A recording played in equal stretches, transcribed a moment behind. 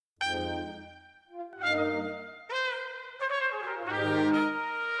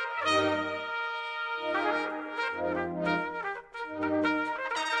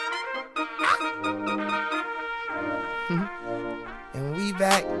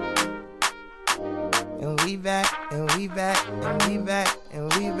back. And we back, and we back, and we back,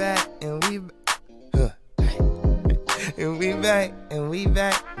 and we back, and we back. And we back, and we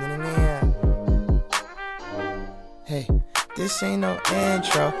back. Hey, this ain't no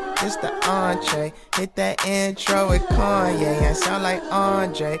intro, this the entree. Hit that intro with Kanye, I sound like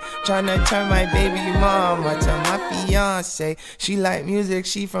Andre. Tryna turn my baby mama to my fiance. She like music,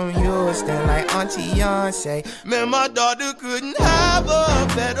 she from Houston, like Auntie Beyonce. Man, my daughter couldn't have a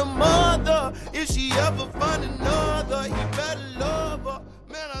better mother. If she ever find another, you better love her.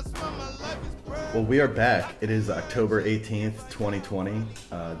 Man, I swear my life is bright. Well, we are back. It is October 18th, 2020.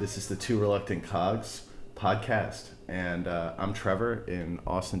 This is the Two Reluctant Cogs podcast, and I'm Trevor in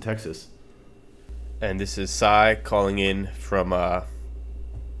Austin, Texas. And this is Cy calling in from, where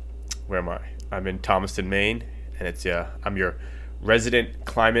am I? I'm in Thomaston, Maine, and it's I'm your resident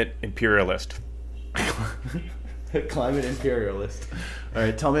climate imperialist. Climate imperialist. All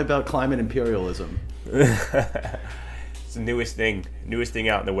right, tell me about climate imperialism. It's the newest thing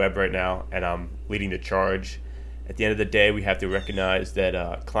out in the web right now, and I'm leading the charge. At the end of the day, we have to recognize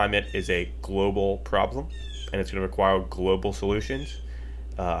that climate is a global problem, and it's going to require global solutions.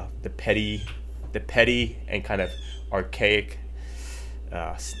 The petty and kind of archaic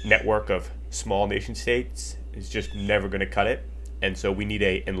network of small nation states is just never going to cut it, and so we need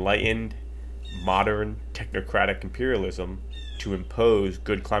a enlightened, modern, technocratic imperialism to impose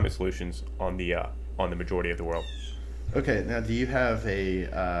good climate solutions on the majority of the world. Okay, now do you have a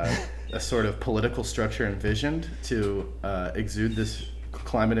sort of political structure envisioned to exude this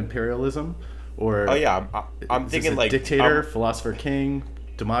climate imperialism? Or oh yeah, I'm thinking like dictator, philosopher king,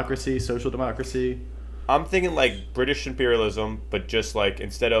 democracy, social democracy. I'm thinking like British imperialism, but just like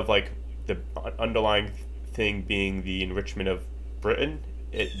instead of like the underlying thing being the enrichment of Britain,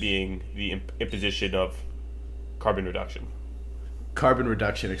 it being the imposition of carbon reduction. Carbon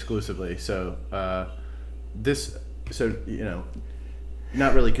reduction exclusively. So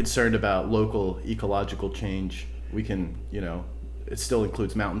not really concerned about local ecological change. We can, it still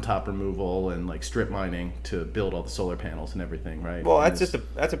includes mountaintop removal and like strip mining to build all the solar panels and everything, right? Well, that's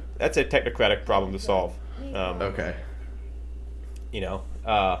a technocratic problem to solve. Okay.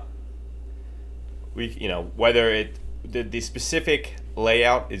 Whether the specific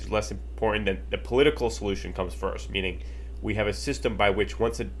layout is less important than the political solution comes first. Meaning, we have a system by which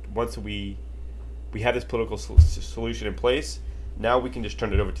once we have this political solution in place, now we can just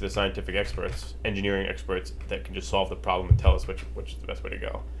turn it over to the scientific experts, engineering experts that can just solve the problem and tell us which is the best way to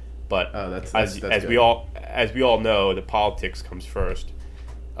go. But as we all know, the politics comes first.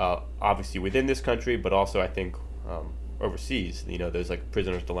 Obviously within this country, but also I think overseas. There's like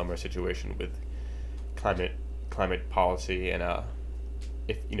prisoner's dilemma situation with climate policy, and an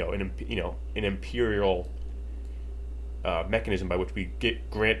imperial mechanism by which we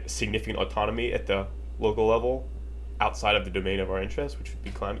grant significant autonomy at the local level outside of the domain of our interests, which would be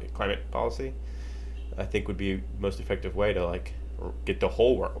climate policy. I think would be the most effective way to like get the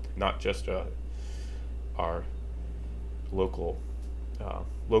whole world, not just our local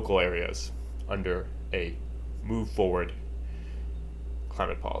areas, under a move forward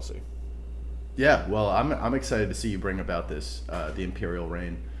climate policy. Yeah, well, I'm excited to see you bring about this the imperial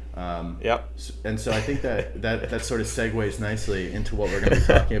reign. Yep. And so I think that sort of segues nicely into what we're going to be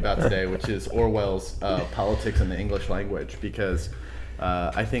talking about today, which is Orwell's Politics in the English Language, because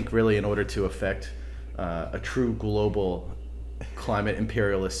I think really in order to affect a true global climate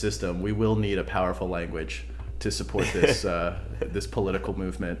imperialist system, we will need a powerful language to support this this political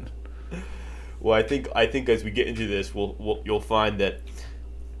movement. Well, I think as we get into this, you'll find that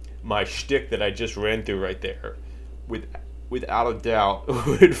my shtick that I just ran through right there, without a doubt,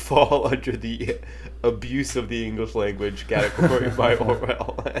 would fall under the abuse of the English language category by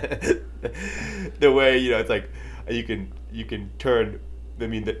Orwell. The way, it's like you can turn. I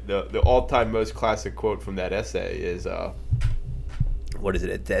mean, the all-time most classic quote from that essay is, what is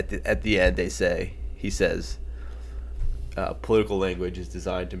it? At the end, he says, political language is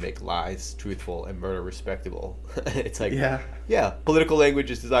designed to make lies truthful and murder respectable. It's like, yeah, political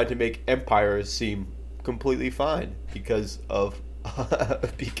language is designed to make empires seem completely fine because of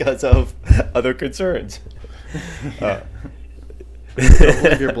other concerns. Don't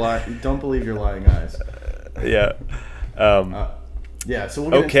believe your lying eyes. Yeah. Yeah, so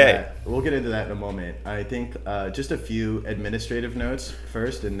we'll get into that. We'll get into that in a moment. I think just a few administrative notes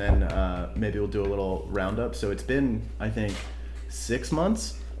first, and then maybe we'll do a little roundup. So it's been, I think, 6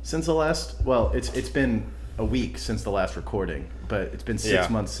 months since the last. Well, it's been a week since the last recording, but it's been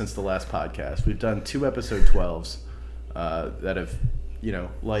 6 months since the last podcast. We've done 2 episode 12s that have,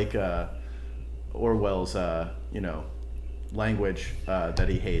 like Orwell's, language that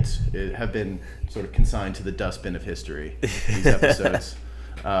he hates have been sort of consigned to the dustbin of history. These episodes,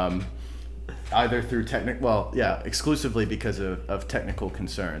 either through exclusively because of technical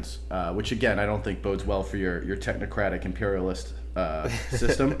concerns, which again I don't think bodes well for your technocratic imperialist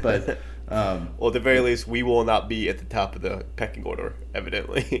system. But well, at the very least, we will not be at the top of the pecking order,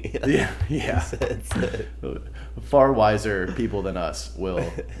 evidently. yeah. Far wiser people than us will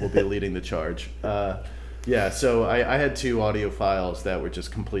be leading the charge. So I had 2 audio files that were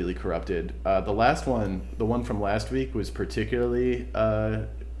just completely corrupted. The last one, the one from last week, was particularly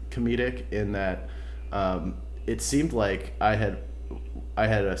comedic in that it seemed like I had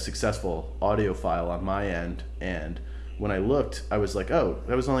a successful audio file on my end, and when I looked, I was like, oh,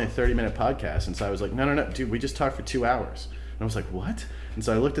 that was only a 30-minute podcast. And so I was like, no, dude, we just talked for 2 hours. And I was like, what? And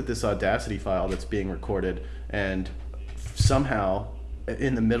so I looked at this Audacity file that's being recorded, and somehow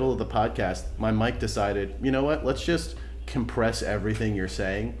in the middle of the podcast, my mic decided, you know what, let's just compress everything you're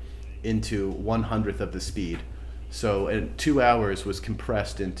saying into 1/100th of the speed. So 2 hours was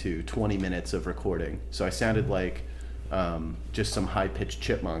compressed into 20 minutes of recording. So I sounded like just some high-pitched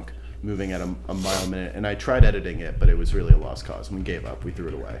chipmunk moving at a mile a minute. And I tried editing it, but it was really a lost cause. And we gave up. We threw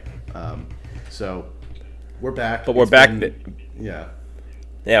it away. So we're back. But we're back. Yeah,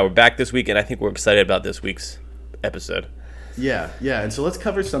 we're back this week, and I think we're excited about this week's episode. Yeah. And so let's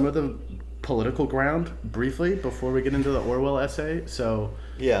cover some of the political ground briefly before we get into the Orwell essay. So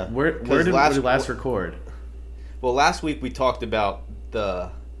where did we last record? Well, last week we talked about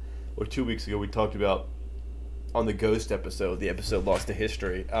 2 weeks ago we talked about on the Ghost episode, the episode Lost to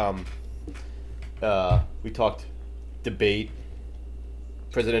History. We talked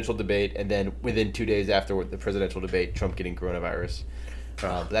presidential debate, and then within 2 days after the presidential debate, Trump getting coronavirus.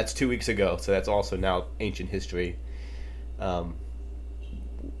 That's 2 weeks ago, so that's also now ancient history.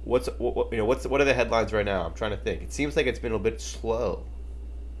 What are the headlines right now? I'm trying to think. It seems like it's been a bit slow.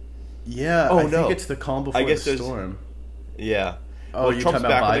 Yeah, I think it's the calm before the storm. Yeah. Oh, you're Trump's talking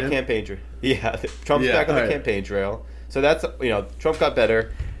about back Biden? on the campaign trail. Yeah, Trump's back on the campaign trail. So that's, Trump got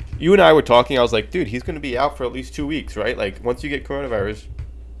better. You and I were talking. I was like, dude, he's going to be out for at least 2 weeks, right? Like, once you get coronavirus,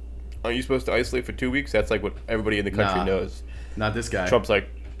 aren't you supposed to isolate for 2 weeks? That's like what everybody in the country knows. Not this guy. Trump's like,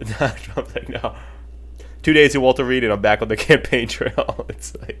 no. 2 days at Walter Reed and I'm back on the campaign trail.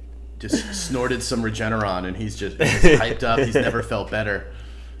 It's like just snorted some Regeneron and he's hyped up. He's never felt better.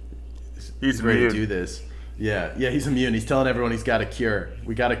 He's ready to do this. Yeah, he's immune. He's telling everyone he's got a cure.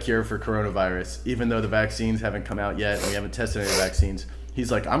 We got a cure for coronavirus, even though the vaccines haven't come out yet and we haven't tested any vaccines.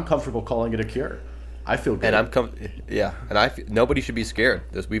 He's like, I'm comfortable calling it a cure. I feel good. And nobody should be scared.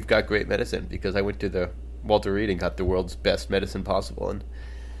 We've got great medicine because I went to the Walter Reed and got the world's best medicine possible, and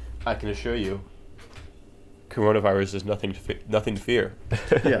I can assure you, coronavirus is nothing to fear.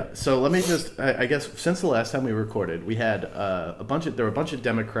 Yeah. So let me just, I guess, since the last time we recorded, we had there were a bunch of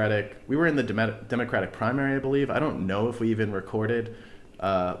Democratic. We were in the Democratic primary, I believe. I don't know if we even recorded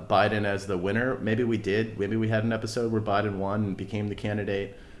Biden as the winner. Maybe we did. Maybe we had an episode where Biden won and became the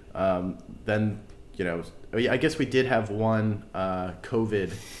candidate. Then, I guess we did have one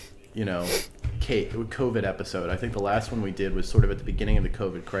COVID episode. I think the last one we did was sort of at the beginning of the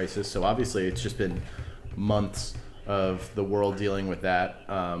COVID crisis. So obviously it's just been months of the world dealing with that.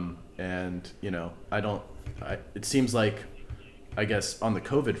 It seems like, I guess, on the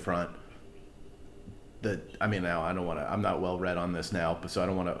COVID front, I'm not well read on this now, so I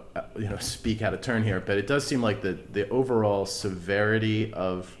don't want to, speak out of turn here, but it does seem like the overall severity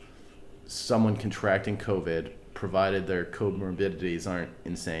of someone contracting COVID, provided their comorbidities aren't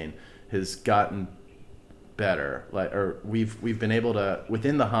insane, has gotten better. We've been able to,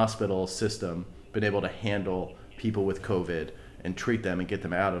 within the hospital system, been able to handle people with COVID and treat them and get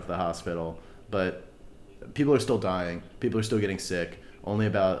them out of the hospital, but people are still dying. People are still getting sick. Only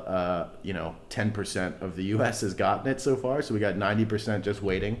about 10% of the U.S. has gotten it so far, so we got 90% just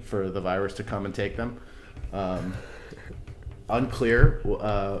waiting for the virus to come and take them. Unclear,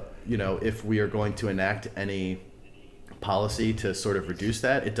 if we are going to enact any policy to sort of reduce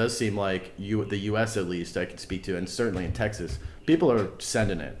that. It does seem like the U.S. at least I can speak to, and certainly in Texas, people are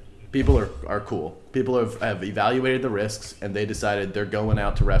sending it. People are cool. People have evaluated the risks, and they decided they're going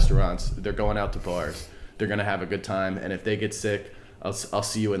out to restaurants, they're going out to bars, they're going to have a good time, and if they get sick, I'll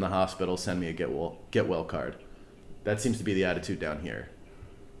see you in the hospital, send me a get well card. That seems to be the attitude down here.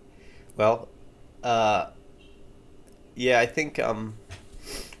 Well, I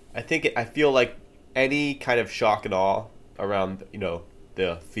feel like any kind of shock and awe around,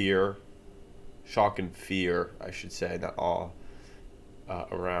 the fear, shock and fear, I should say, not awe,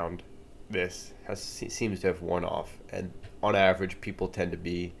 around this seems to have worn off, and on average, people tend to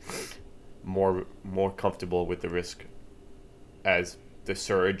be more comfortable with the risk as the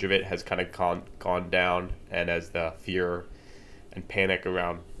surge of it has kind of gone down, and as the fear and panic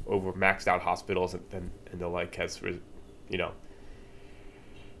around over maxed out hospitals and the like has,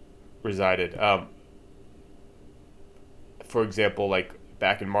 resided. For example, like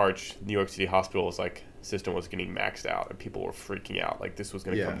back in March, New York City hospitals system was getting maxed out, and people were freaking out. Like this was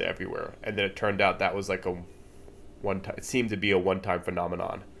going to come to everywhere, and then it turned out that was like it seemed to be a one-time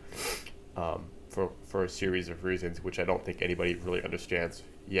phenomenon, for a series of reasons, which I don't think anybody really understands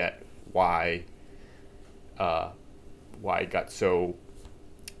yet why it got so,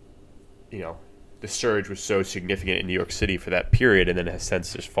 the surge was so significant in New York City for that period, and then has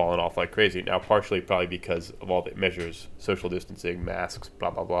since just fallen off like crazy. Now, partially probably because of all the measures, social distancing, masks,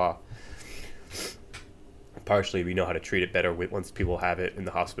 blah, blah, blah. Partially we know how to treat it better once people have it in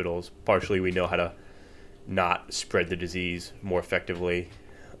the hospitals. Partially we know how to not spread the disease more effectively.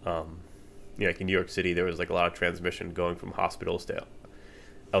 Like in New York City, there was like a lot of transmission going from hospitals to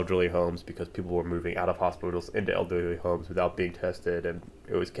elderly homes because people were moving out of hospitals into elderly homes without being tested, and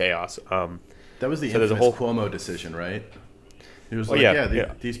it was chaos. That was the infamous Cuomo decision, right? He was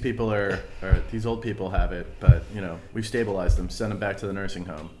these people or these old people have it, but we've stabilized them, send them back to the nursing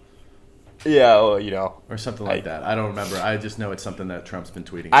home. Yeah, well, or something like that. I don't remember. I just know it's something that Trump's been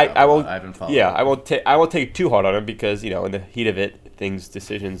tweeting about. I haven't followed. Yeah, I won't take it too hard on him because in the heat of it,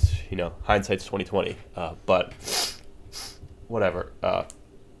 decisions. Hindsight's 20/20. But whatever.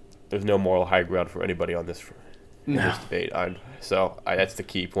 There's no moral high ground for anybody on this debate. That's the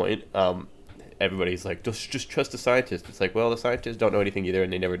key point. Everybody's like, just trust the scientists. It's like, well, the scientists don't know anything either,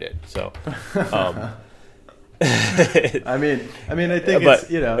 and they never did. So. I think it's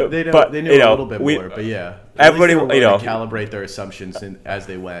they knew a little bit more, but everybody calibrate their assumptions as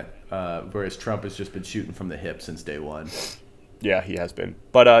they went. Whereas Trump has just been shooting from the hip since day one. Yeah, he has been.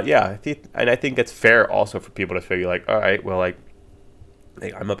 But I think it's fair also for people to figure like, all right, well, like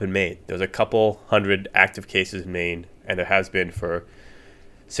I'm up in Maine. There's a couple hundred active cases in Maine, and there has been for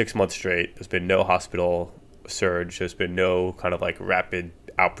 6 months straight. There's been no hospital surge. There's been no kind of like rapid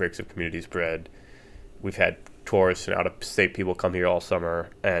outbreaks of community spread. We've had tourists and out-of-state people come here all summer,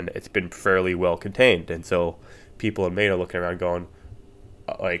 and it's been fairly well contained. And so people in Maine are looking around going,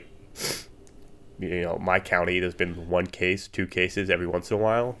 my county, there's been 1 case, 2 cases every once in a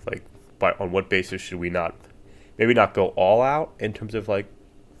while. Like, but on what basis should we maybe not go all out in terms of, like,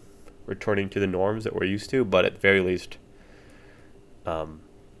 returning to the norms that we're used to, but at the very least,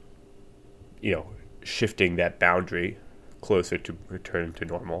 shifting that boundary closer to return to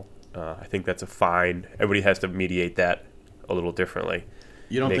normal. I think that's a fine. Everybody has to mediate that a little differently.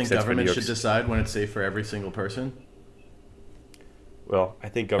 You don't think government should decide when it's safe for every single person? Well, I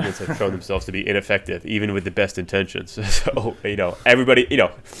think governments have shown themselves to be ineffective, even with the best intentions. So, everybody,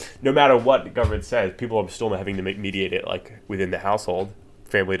 no matter what the government says, people are still having to mediate it, like within the household,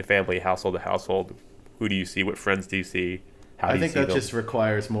 family to family, household to household. Who do you see? What friends do you see? I think that just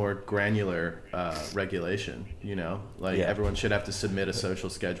requires more granular regulation, everyone should have to submit a social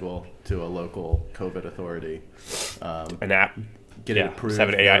schedule to a local COVID authority. An app. Get it approved,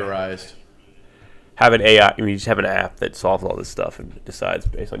 notarized. Have an AI. You just have an app that solves all this stuff and decides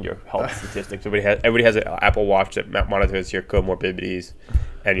based on your health statistics. Everybody has an Apple Watch that monitors your comorbidities,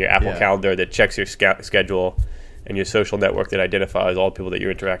 and your Apple Calendar that checks your schedule, and your social network that identifies all the people that you're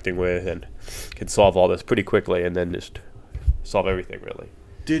interacting with, and can solve all this pretty quickly, and then just solve everything, really.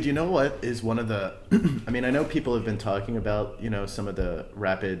 Dude, you know what is one of the I know people have been talking about some of the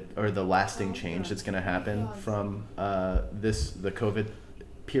rapid or the lasting change that's going to happen from the COVID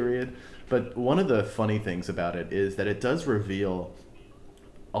period, but one of the funny things about it is that it does reveal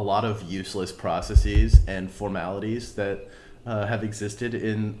a lot of useless processes and formalities that have existed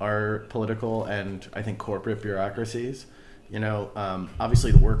in our political and I think corporate bureaucracies.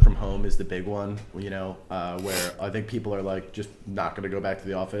 Obviously the work from home is the big one, where I think people are like just not going to go back to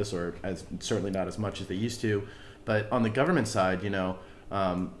the office, or certainly not as much as they used to. But on the government side,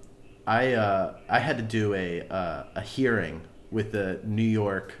 I had to do a hearing with the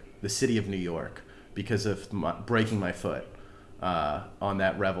city of New York because of breaking my foot on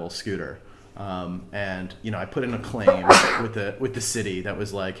that Revel scooter. And I put in a claim with the city that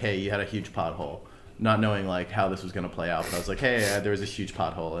was like, hey, you had a huge pothole. Not knowing like how this was going to play out, but I was like, hey, there was a huge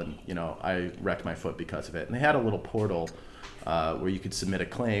pothole, and I wrecked my foot because of it. And they had a little portal where you could submit a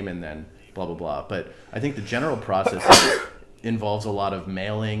claim and then blah blah blah. But I think the general process involves a lot of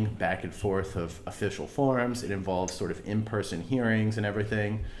mailing back and forth of official forms. It involves sort of in-person hearings and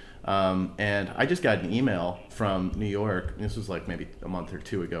everything. And I just got an email from New York. This was like maybe a month or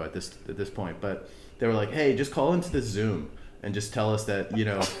 2 ago at this point, but they were like, hey, just call into the Zoom and just tell us that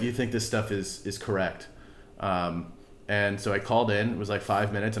you think this stuff is correct, and And so I called in. It was like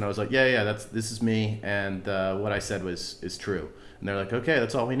 5 minutes, and I was like, yeah, this is me, and what I said is true. And they're like, okay,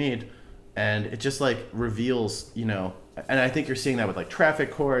 that's all we need. And it just like reveals, and I think you're seeing that with like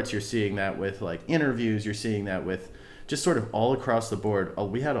traffic courts, you're seeing that with like interviews, you're seeing that with just sort of all across the board.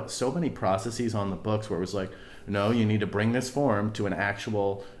 We had so many processes on the books where it was like, no, you need to bring this form to an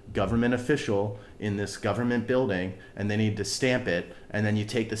actual government official in this government building, and they need to stamp it, and then you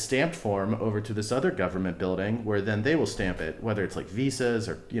take the stamped form over to this other government building where then they will stamp it, whether it's like visas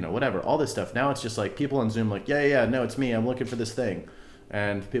or whatever, all this stuff. Now it's just like people on Zoom like, yeah, no, it's me, I'm looking for this thing,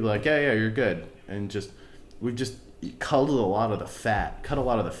 and people are like, yeah, you're good. And we've just cut a lot of the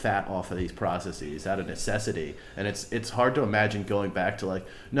fat off of these processes out of necessity, and it's hard to imagine going back to like,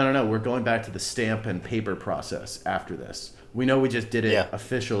 no, we're going back to the stamp and paper process after this. We know we just did it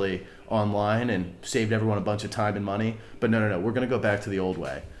officially online and saved everyone a bunch of time and money, but no, we're going to go back to the old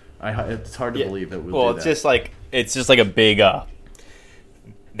way. It's hard to believe that we'll do that. It's just like a big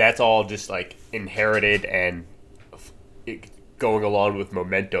that's all just like inherited and going along with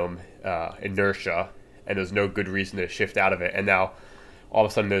momentum, inertia, and there's no good reason to shift out of it. And now all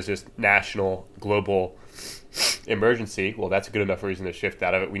of a sudden there's this national, global emergency. Well, that's a good enough reason to shift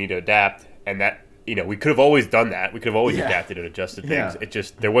out of it. We need to adapt, and that, we could have always done that. We could have always adapted and adjusted things. It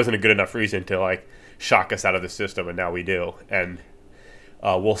just, there wasn't a good enough reason to like shock us out of the system, and now we do. And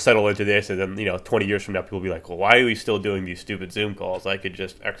we'll settle into this, and then 20 years from now, people will be like, well, why are we still doing these stupid Zoom calls? I could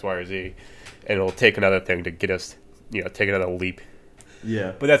just X, Y, or Z, and it'll take another thing to get us, take another leap.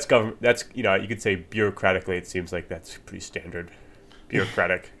 Yeah. But that's government. That's, you could say bureaucratically, it seems like that's pretty standard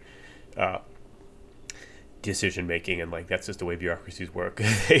bureaucratic decision making, and like that's just the way bureaucracies work.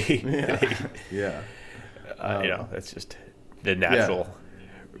 That's just the natural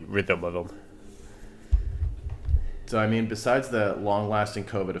rhythm of them. So I mean, besides the long-lasting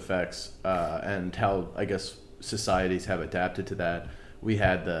COVID effects and how I guess societies have adapted to that, we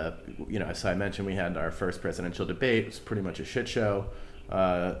had as I mentioned, we had our first presidential debate. It was pretty much a shit show,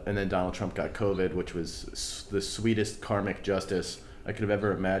 and then Donald Trump got COVID, which was the sweetest karmic justice I could have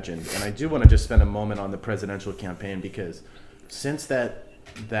ever imagined. And I do want to just spend a moment on the presidential campaign, because since that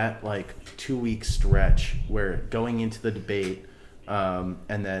like 2-week stretch where going into the debate and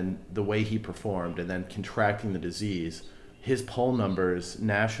then the way he performed and then contracting the disease, his poll numbers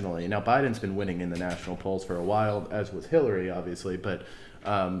nationally, now Biden's been winning in the national polls for a while, as was Hillary obviously, but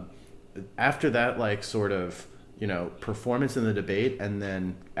after that like sort of performance in the debate and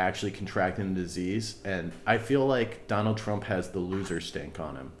then actually contracting the disease, and I feel like Donald Trump has the loser stink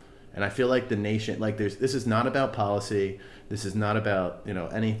on him. And I feel like the nation, like this is not about policy, this is not about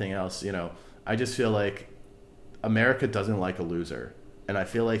anything else. I just feel like America doesn't like a loser, and I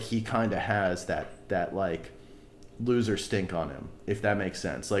feel like he kind of has that like loser stink on him, if that makes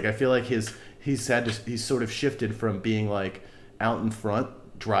sense. Like I feel like he's sort of shifted from being like out in front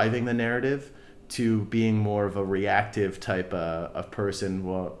driving the narrative to being more of a reactive type of person.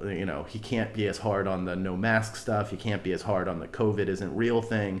 Well, he can't be as hard on the no mask stuff. He can't be as hard on the COVID isn't real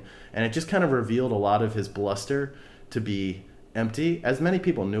thing. And it just kind of revealed a lot of his bluster to be empty, as many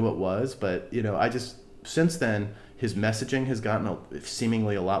people knew it was. But, since then, his messaging has gotten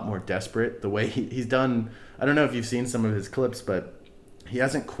seemingly a lot more desperate. The way he's done, I don't know if you've seen some of his clips, but he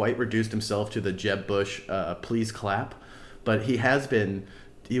hasn't quite reduced himself to the Jeb Bush, please clap. But he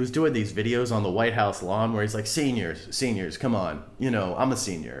was doing these videos on the White House lawn where he's like, seniors, come on. I'm a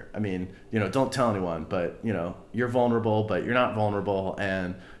senior. I mean, don't tell anyone, but, you're vulnerable, but you're not vulnerable.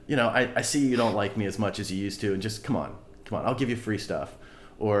 And, I see you don't like me as much as you used to. And just come on, I'll give you free stuff.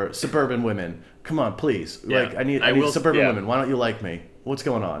 Or suburban women, come on, please. Yeah. Like, I need suburban women. Why don't you like me? What's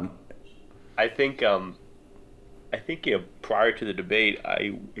going on? I think prior to the debate,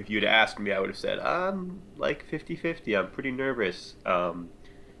 if you'd asked me, I would have said, I'm like 50-50. I'm pretty nervous.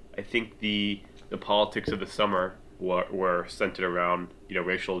 I think the politics of the summer were centered around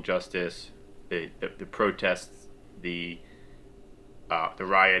racial justice, the protests, the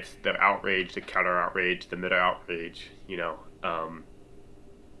riots, the outrage, the counter outrage, the meta outrage.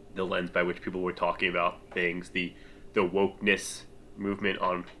 The lens by which people were talking about things, the wokeness movement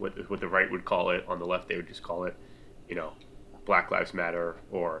on what the right would call it, on the left they would just call it, Black Lives Matter,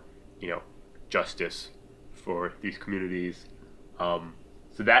 or justice for these communities.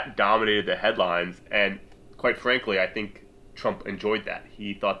 So that dominated the headlines, and quite frankly, I think Trump enjoyed that.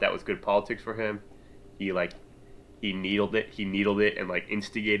 He thought that was good politics for him. He needled it and like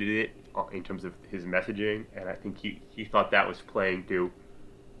instigated it in terms of his messaging, and I think he thought that was playing to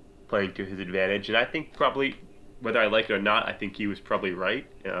his advantage. And I think probably, whether I like it or not, I think he was probably right.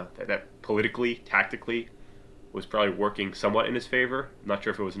 That politically, tactically, was probably working somewhat in his favor. I'm not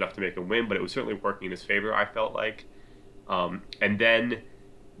sure if it was enough to make him win, but it was certainly working in his favor, I felt like. And then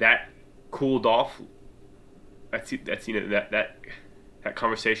that cooled off. That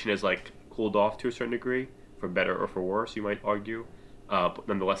conversation has like cooled off to a certain degree, for better or for worse, you might argue. But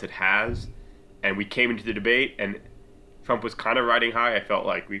nonetheless, it has. And we came into the debate, and Trump was kind of riding high. I felt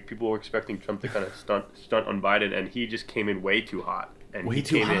like people were expecting Trump to kind of stunt on Biden, and he just came in way too hot. And way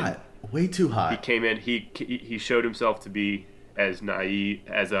too hot. He came in. He showed himself to be as naive,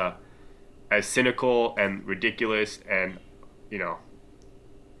 as cynical and ridiculous, and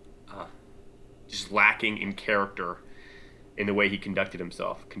just lacking in character in the way he conducting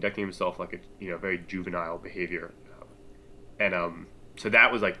himself like a very juvenile behavior. And so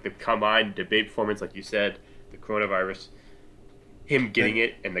that was like the combined debate performance, like you said, the coronavirus, him getting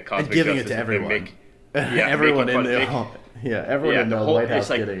it, and the cosmic and giving justice it to everyone. Everyone in the White House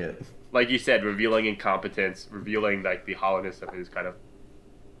like, getting it. Like you said, revealing incompetence, revealing like the hollowness of his kind of.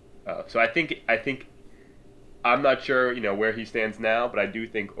 So I think I'm not sure where he stands now, but I do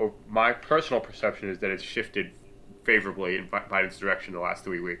think, or my personal perception is that it's shifted favorably in Biden's direction the last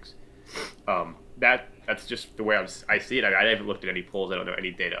 3 weeks. That's just the way I see it. I haven't looked at any polls. I don't know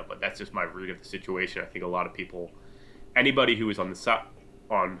any data, but that's just my read of the situation. I think a lot of people, anybody who was on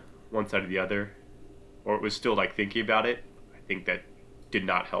one side or the other, or was still like thinking about it, I think that did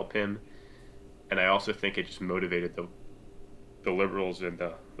not help him. And I also think it just motivated the liberals and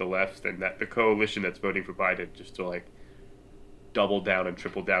the left, and that the coalition that's voting for Biden just to like double down and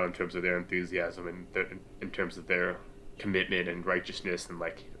triple down in terms of their enthusiasm and in terms of their commitment and righteousness, and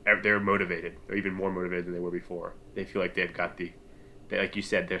like they're motivated. They're even more motivated than they were before. They feel like they've got like you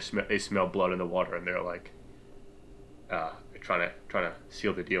said, they smell blood in the water, and they're like trying to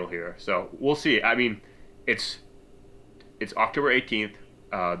seal the deal here. So we'll see. I mean, it's October 18th.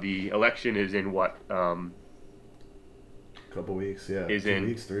 The election is in what? Couple weeks, yeah.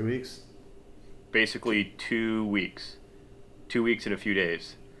 3 weeks? Basically 2 weeks. 2 weeks and a few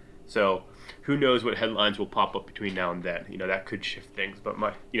days. So who knows what headlines will pop up between now and then. That could shift things. But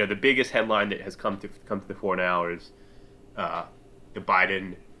the biggest headline that has come to the fore now is the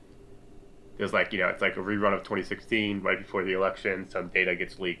Biden. There's like, it's like a rerun of 2016 right before the election. Some data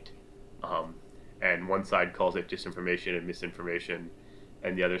gets leaked. And one side calls it disinformation and misinformation,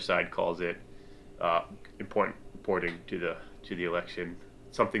 and the other side calls it important reporting to the election.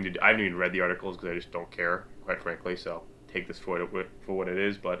 Something to do. I haven't even read the articles because I just don't care, quite frankly. So take this for what it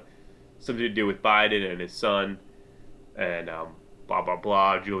is. But something to do with Biden and his son, and blah blah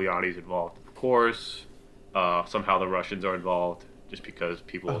blah. Giuliani's involved, of course. Somehow the Russians are involved, just because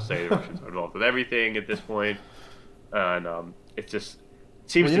people will say the Russians are involved with everything at this point. And it just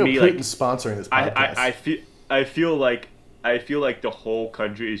seems to me Putin's like sponsoring this podcast. I feel like the whole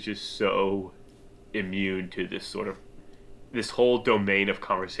country is just so immune to this whole domain of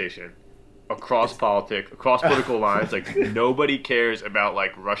conversation across politics, across political lines. Like nobody cares about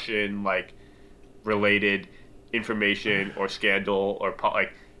like Russian like related information or scandal or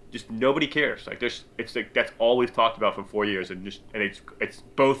just nobody cares. Like it's like that's all we've talked about for 4 years, and it's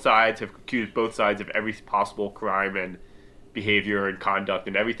both sides have accused both sides of every possible crime and behavior and conduct,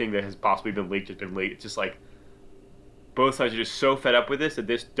 and everything that has possibly been leaked has been leaked. It's just like both sides are just so fed up with this that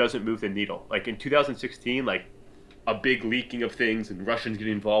this doesn't move the needle. Like in 2016, like a big leaking of things and Russians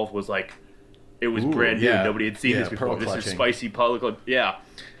getting involved was like, it was brand new. Yeah. Nobody had seen this before. This is spicy political. Yeah.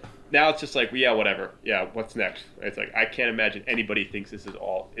 Now it's just like, yeah, whatever. Yeah, what's next? It's like, I can't imagine anybody thinks this is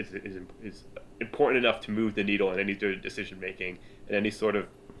all is important enough to move the needle in any sort of decision making and any sort of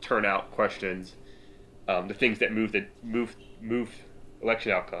turnout questions. The things that move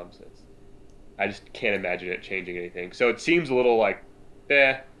election outcomes. I just can't imagine it changing anything. So it seems a little like,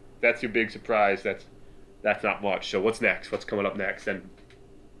 that's your big surprise. That's not much. So what's next? What's coming up next? And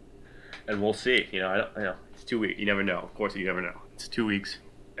we'll see. It's 2 weeks. You never know. Of course, you never know. It's 2 weeks,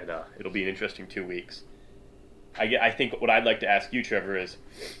 and it'll be an interesting 2 weeks. I think what I'd like to ask you, Trevor, is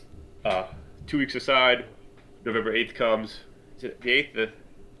 2 weeks aside, November 8th comes. Is it the 8th? The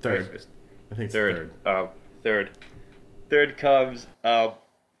 3rd. I think it's 3rd. Third comes.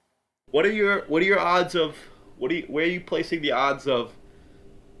 What are your odds of where are you placing the odds of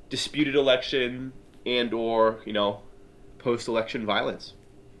disputed election and or post-election violence?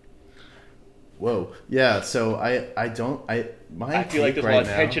 Whoa, yeah. So I feel like there's a lot of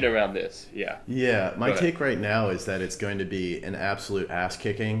tension around this. Yeah. Yeah, my take right now is that it's going to be an absolute ass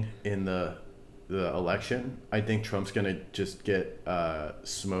kicking in the election. I think Trump's going to just get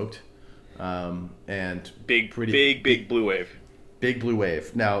smoked, and big blue wave. Big blue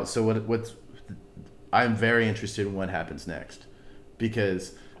wave. Now, so what's I'm very interested in what happens next,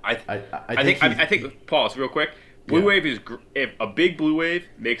 because I think pause real quick. Blue wave is if a big blue wave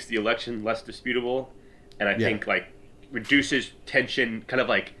makes the election less disputable, and I think like reduces tension, kind of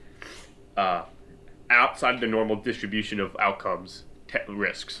like outside of the normal distribution of outcomes.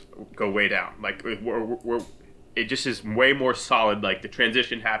 Risks go way down. Like it just is way more solid. Like the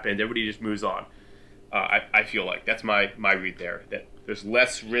transition happened, everybody just moves on. I feel like that's my read there. That there's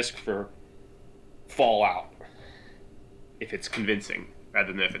less risk for fallout if it's convincing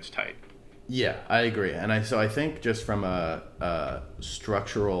rather than if it's tight. Yeah, I agree, and I think just from a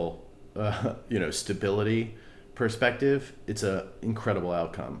structural, stability perspective, it's a incredible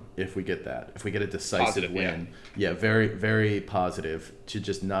outcome if we get that. If we get a decisive Positive, win, yeah, very, very positive to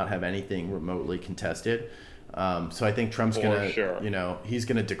just not have anything remotely contested. So I think Trump's he's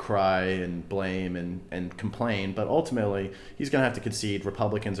gonna decry and blame and complain, but ultimately he's gonna have to concede.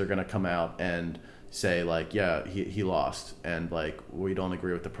 Republicans are gonna come out and say like, yeah, he lost, and like we don't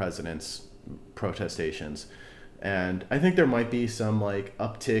agree with the president's protestations. And I think there might be some like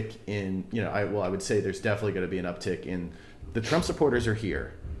uptick in, I would say there's definitely going to be an uptick in the Trump supporters are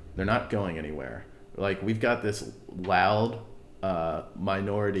here. They're not going anywhere. Like we've got this loud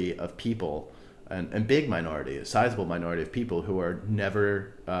minority of people and big minority, a sizable minority of people who are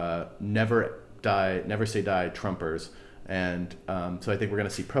never say die Trumpers. And so I think we're going to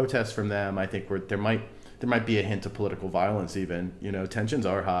see protests from them. I think there might be a hint of political violence even. Tensions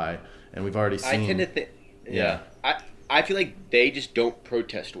are high, and we've already seen. I tend to think. Yeah. I feel like they just don't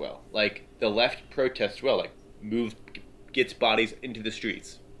protest well. Like, the left protests well. Like, gets bodies into the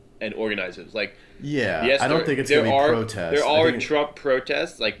streets and organizes. Like, yeah, yes, I don't think it's going to be protests. There are Trump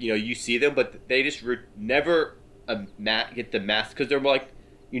protests. Like, you see them, but they just never get the mass. Because they're like,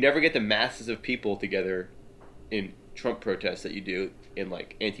 you never get the masses of people together in Trump protests that you do in,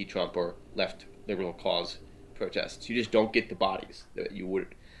 like, anti-Trump or left liberal cause protests. You just don't get the bodies that you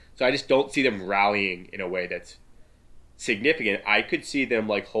would. So I just don't see them rallying in a way that's significant. I could see them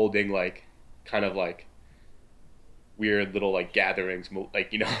like holding like kind of like weird little like gatherings,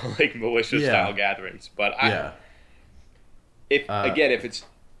 like like militia style gatherings. But if I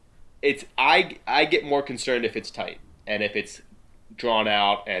get more concerned if it's tight and if it's drawn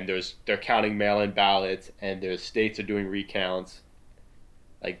out and they're counting mail-in ballots and there's states are doing recounts.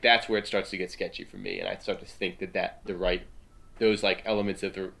 Like that's where it starts to get sketchy for me, and I start to think that those like elements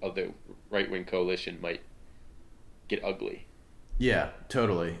of the right-wing coalition might get ugly. Yeah,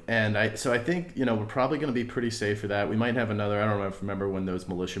 totally. And I think, we're probably going to be pretty safe for that. We might have another, I don't remember when those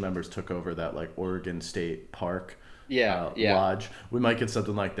militia members took over that like Oregon State Park lodge. We might get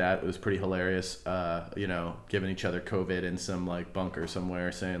something like that. It was pretty hilarious, giving each other COVID in some like bunker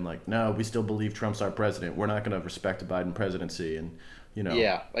somewhere saying like, no, we still believe Trump's our president. We're not going to respect a Biden presidency. And, the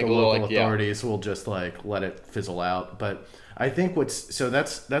local authorities will just like let it fizzle out. But I think I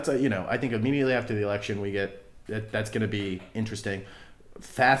think immediately after the election we get that's going to be interesting.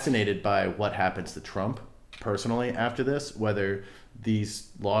 Fascinated by what happens to Trump personally after this, whether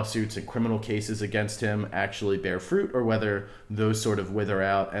these lawsuits and criminal cases against him actually bear fruit or whether those sort of wither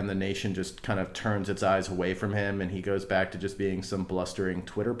out and the nation just kind of turns its eyes away from him and he goes back to just being some blustering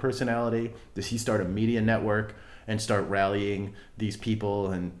Twitter personality. Does he start a media network and start rallying these people,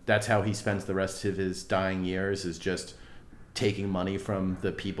 and that's how he spends the rest of his dying years, is just taking money from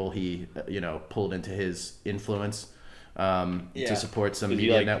the people he pulled into his influence to support some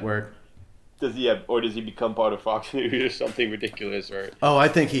media network? Does he become part of Fox News or something ridiculous? Or I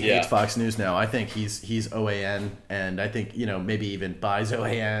think he hates Fox News now. I think he's OAN, and I think maybe even buys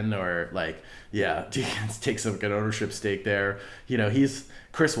OAN or takes some good ownership stake there. He's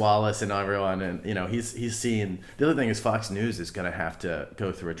Chris Wallace and everyone, and he's seen. The other thing is Fox News is going to have to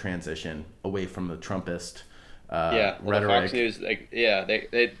go through a transition away from the Trumpist rhetoric. Fox News,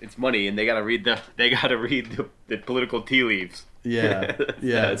 it's money, and they got to read the political tea leaves.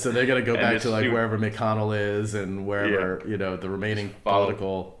 Yeah. So they're gonna go back to like wherever McConnell is and wherever the remaining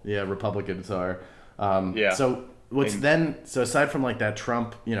political Republicans are. So so aside from like that,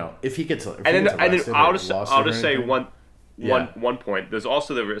 Trump, if he gets I'll just say one point. There's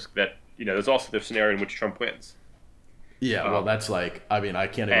also the risk that there's also the scenario in which Trump wins. Yeah, well, that's like, I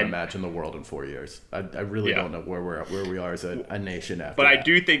can't even imagine the world in 4 years. I really don't know where we are as a nation after. But that. I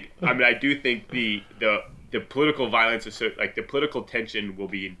do think the political violence is the political tension will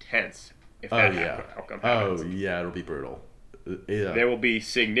be intense if that outcome happens. Oh yeah, it'll be brutal. Yeah. There will be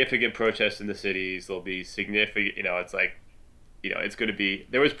significant protests in the cities. There'll be significant, it's going to be.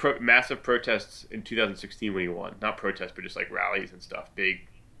 There was massive protests in 2016 when he won. Not protests, but just like rallies and stuff, big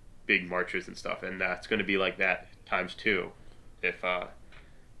marches and stuff, and it's going to be like that times 2 if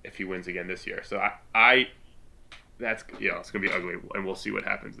he wins again this year. So that's it's going to be ugly, and we'll see what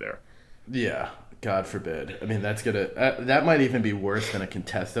happens there. Yeah, God forbid. That's gonna that might even be worse than a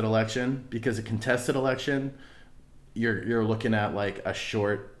contested election, because a contested election, you're looking at like a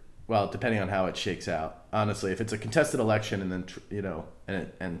short, well, depending on how it shakes out. Honestly, if it's a contested election and then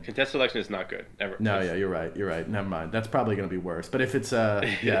and contested election is not good. Never. No, yeah, you're right. Never mind. That's probably going to be worse. But if it's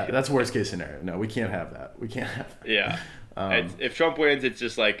that's worst case scenario. No, we can't have that. We can't have that. Yeah. If Trump wins, it's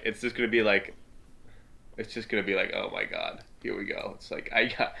just going to be like, oh my God, here we go. It's like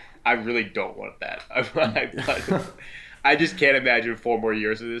I really don't want that. I just can't imagine 4 more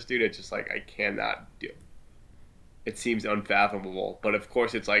years of this dude. It's just like I cannot do. It seems unfathomable, but of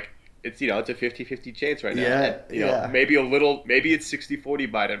course it's like it's a 50-50 chance right now. Yeah, maybe it's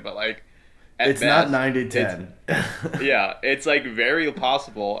 60-40 Biden, but like it's best, not 90-10. Yeah, it's like very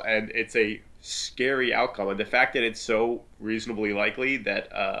possible, and it's a scary outcome. And the fact that it's so reasonably likely that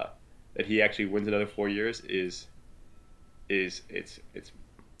that he actually wins another 4 years is it's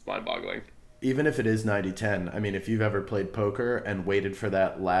mind-boggling. Even if it is 90-10, I mean, if you've ever played poker and waited for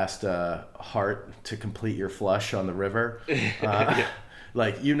that last heart to complete your flush on the river,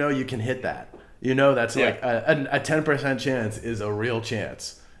 like, you can hit that. That's like a 10% chance is a real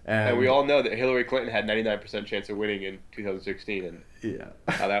chance. And we all know that Hillary Clinton had 99% chance of winning in 2016, and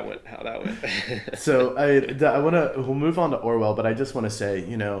how that went. So we'll move on to Orwell, but I just want to say,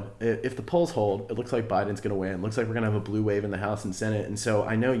 if the polls hold, it looks like Biden's going to win. It looks like we're going to have a blue wave in the House and Senate, and so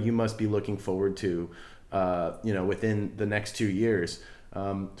I know you must be looking forward to, within the next 2 years,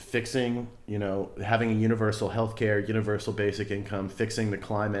 fixing, having a universal health care, universal basic income, fixing the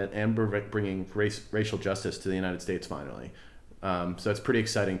climate, and bringing racial justice to the United States finally. So it's pretty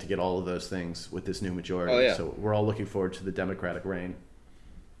exciting to get all of those things with this new majority. Oh, yeah. So we're all looking forward to the Democratic reign.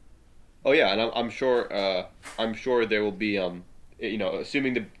 Oh yeah, and I'm sure there will be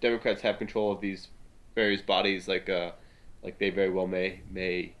assuming the Democrats have control of these various bodies like they very well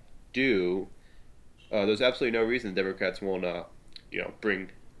may do. There's absolutely no reason the Democrats won't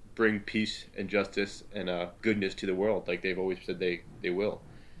bring peace and justice and goodness to the world like they've always said they will.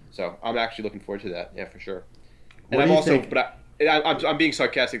 So I'm actually looking forward to that. Yeah, for sure. And I'm also, I'm being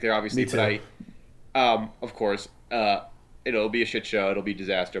sarcastic there, obviously, but of course, it'll be a shit show, it'll be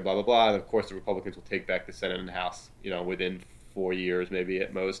disaster, blah blah blah. And of course, the Republicans will take back the Senate and the House, within 4 years, maybe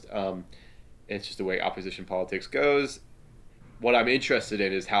at most. It's just the way opposition politics goes. What I'm interested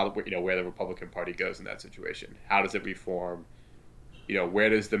in is how where the Republican Party goes in that situation. How does it reform? Where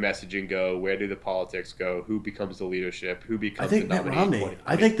does the messaging go? Where do the politics go? Who becomes the leadership? Who becomes the nominee? Mitt Romney.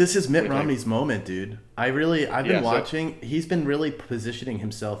 I think this is Mitt Romney's moment, dude. I've been watching. He's been really positioning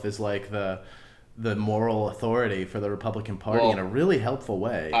himself as like the moral authority for the Republican Party in a really helpful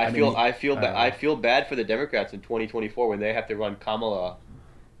way. I feel bad for the Democrats in 2024 when they have to run Kamala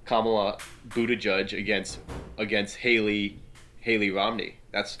Buttigieg against Haley Romney.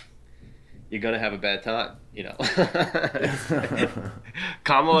 You're gonna have a bad time,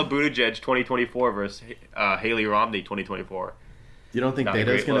 Kamala Buttigieg 2024 versus Haley Romney 2024. You don't think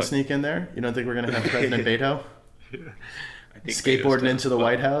Beto's gonna sneak in there? You don't think we're gonna have President Beto skateboarding into the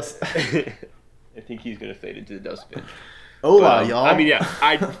White House? I think he's gonna fade into the dustbin. Y'all. I mean, yeah,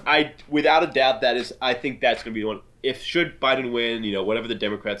 I without a doubt I think that's gonna be the one. Should Biden win, whatever the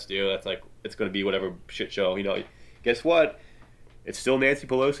Democrats do, that's like it's gonna be whatever shit show. Guess what? It's still Nancy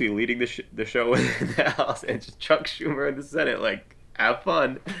Pelosi leading the show in the House, and just Chuck Schumer in the Senate. Like, have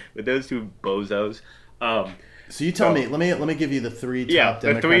fun with those two bozos. So you tell me. Let me give you the three top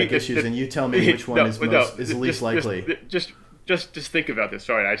Democratic issues, and you tell me which one is least likely. Just think about this.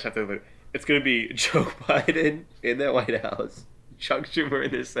 Sorry, I just have to. It's going to be Joe Biden in the White House, Chuck Schumer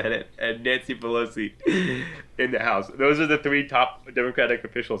in the Senate, and Nancy Pelosi in the House. Those are the 3 top Democratic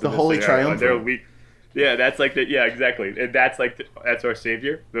officials. The Holy Triumvirate. Yeah, that's like yeah, exactly, and that's that's our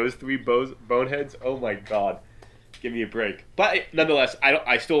savior. Those 3 boneheads. Oh my God, give me a break. But nonetheless,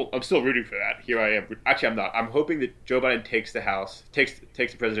 I'm still rooting for that. Here I am. Actually, I'm not. I'm hoping that Joe Biden takes the House, takes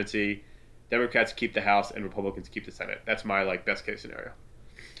the presidency, Democrats keep the House, and Republicans keep the Senate. That's my best case scenario.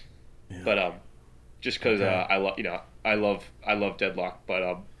 Yeah. But just because I love deadlock,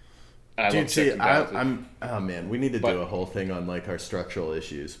 but Dude, see, I'm. Oh man, we need to do a whole thing on our structural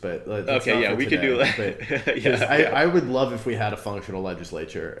issues, but we can do that. I would love if we had a functional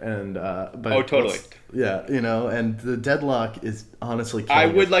legislature, and but totally, and the deadlock is honestly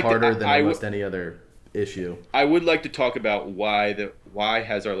harder than almost any other issue. I would like to talk about why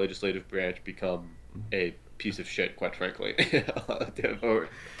has our legislative branch become a piece of shit, quite frankly, or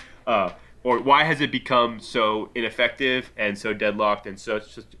why has it become so ineffective and so deadlocked and so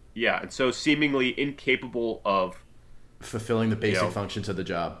and so seemingly incapable of fulfilling the basic functions of the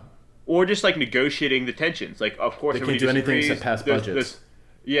job, or just negotiating the tensions. Of course, they can't do anything except pass budgets.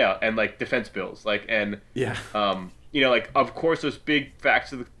 And defense bills, of course, there's big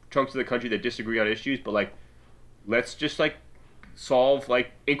chunks of the country that disagree on issues, but let's just like solve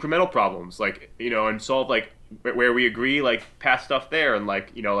like incremental problems, like, you know, and solve like where we agree, like pass stuff there, and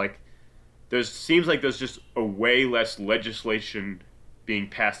like, you know, like seems like there's just a way less legislation being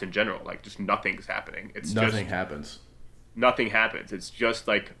passed in general. Like just nothing's happening. Nothing happens. Nothing happens. It's just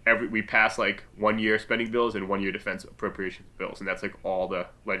like we pass like 1 year spending bills and 1 year defense appropriations bills, and that's like all the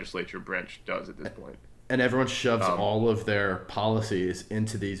legislature branch does at this point. And everyone shoves all of their policies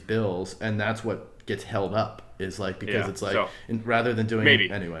into these bills, and that's what gets held up. Is like because it's like rather than doing maybe.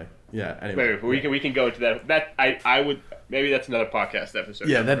 it anyway. Yeah. Anyway, maybe we can go into that. That I would maybe that's another podcast episode.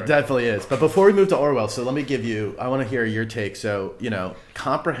 Yeah, that definitely is. But before we move to Orwell, so let me I want to hear your take. So, you know,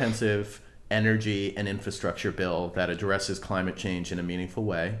 comprehensive energy and infrastructure bill that addresses climate change in a meaningful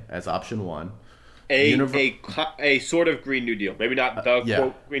way as option one. A sort of Green New Deal. Maybe not the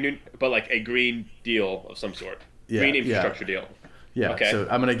quote Green New, but like a Green Deal of some sort. Green infrastructure deal. Yeah, okay. So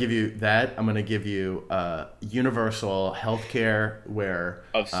I'm going to give you that. I'm going to give you universal health care where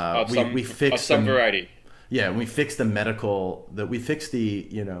we fix some variety. Yeah, we fix the we fix the,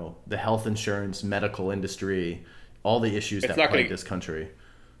 you know, the health insurance, medical industry, all the issues that plague this country.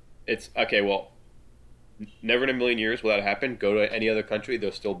 It's okay, well, never in a million years will that happen. Go to any other country,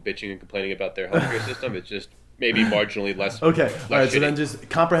 they're still bitching and complaining about their healthcare system. It's just maybe marginally less. Okay, all right. Shitty. So then just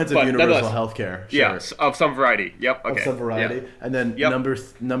comprehensive universal health care. Sure. Yeah, of some variety. Yep. Okay. Of some variety, yeah. And then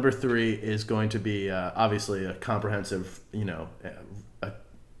number 3 is going to be obviously a comprehensive, you know,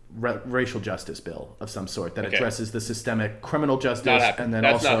 racial justice bill of some sort that addresses the systemic criminal justice, and then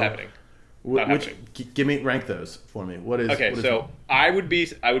that's not happening. Rank those for me. What is I would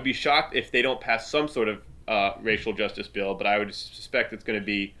be shocked if they don't pass some sort of racial justice bill, but I would suspect it's going to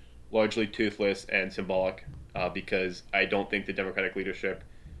be largely toothless and symbolic. Because I don't think the Democratic leadership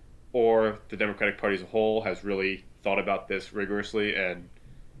or the Democratic Party as a whole has really thought about this rigorously and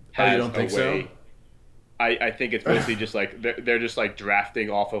has you don't think so? I think it's mostly just like they're just like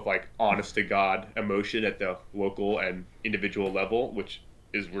drafting off of like honest to God emotion at the local and individual level, which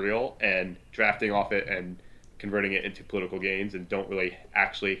is real, and drafting off it and converting it into political gains, and don't really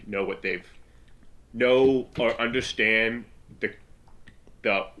actually know what or understand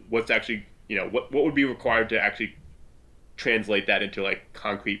the what's actually, you know, what would be required to actually translate that into like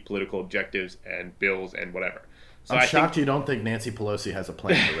concrete political objectives and bills and whatever. So I'm shocked you don't think Nancy Pelosi has a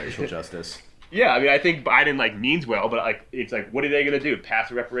plan for racial justice. Yeah, I mean, I think Biden like means well, but like it's like, what are they going to do?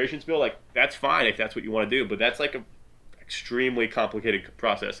 Pass a reparations bill? Like that's fine if that's what you want to do, but that's like a extremely complicated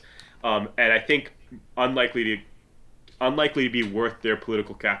process, and I think unlikely to be worth their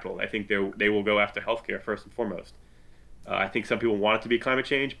political capital. I think they will go after healthcare first and foremost. I think some people want it to be climate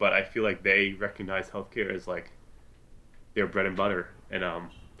change, but I feel like they recognize healthcare as like their bread and butter, and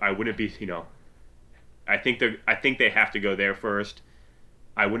I wouldn't be, you know, I think they have to go there first.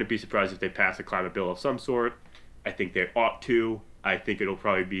 I wouldn't be surprised if they pass a climate bill of some sort. I think they ought to. I think it'll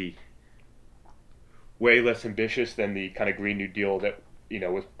probably be way less ambitious than the kind of Green New Deal that, you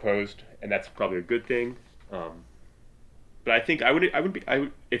know, was proposed, and that's probably a good thing. But I think I would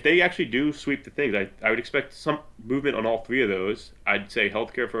if they actually do sweep the things, I would expect some movement on all three of those. I'd say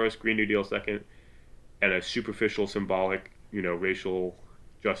healthcare first, Green New Deal second, and a superficial, symbolic, you know, racial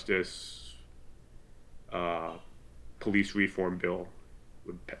justice, police reform bill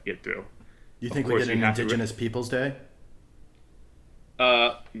would get through. You think we get an Indigenous Peoples Day?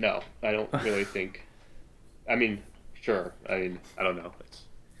 No, I don't really think. I mean, sure. I mean, I don't know. It's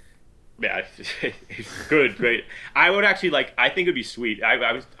good, great. I would actually like. I think it'd be sweet.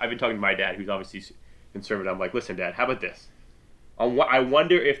 I've been talking to my dad, who's obviously conservative. I'm like, listen, Dad, how about this? I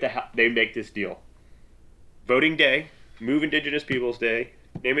wonder if they make this deal. Voting Day, move Indigenous Peoples Day,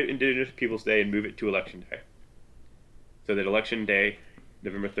 name it Indigenous Peoples Day, and move it to Election Day. So that Election Day,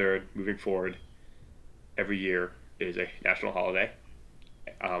 November 3rd, moving forward, every year is a national holiday.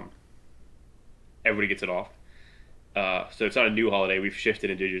 Everybody gets it off. So it's not a new holiday. We've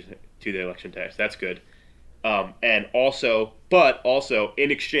shifted Indigenous to the Election Day. So that's good. And also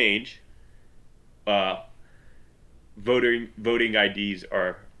in exchange, voting IDs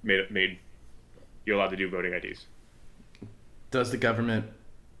are made. You're allowed to do voting IDs. Does the government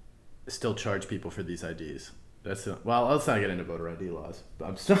still charge people for these IDs? Let's not get into voter ID laws.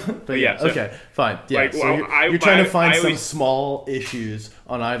 Okay, fine. Yeah, like, so you're trying to find some small issues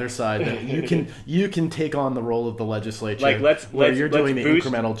on either side that you can take on the role of the legislature, like you're doing the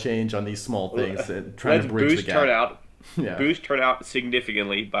incremental change on these small things and trying to bridge the gap. Boost turnout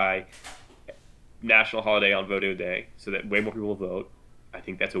significantly by national holiday on voting day, so that way more people will vote. I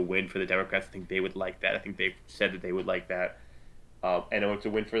think that's a win for the Democrats. I think they would like that. I think they've said that they would like that. And it's a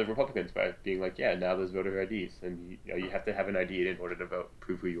win for the Republicans by being like, yeah, now there's voter IDs, and you have to have an ID in order to vote,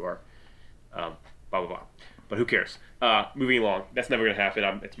 prove who you are, blah blah blah. But who cares? Moving along, that's never going to happen.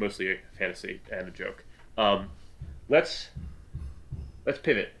 It's mostly a fantasy and a joke. Let's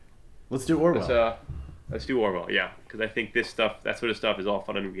pivot. Let's do Orwell. Let's do Orwell, yeah, because I think that sort of stuff is all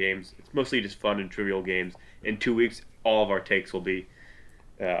fun and games. It's mostly just fun and trivial games. In 2 weeks, all of our takes will be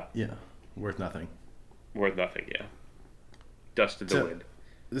worth nothing. Worth nothing, yeah. Dust in the wind.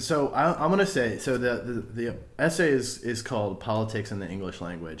 So I'm going to say, so the essay is called Politics in the English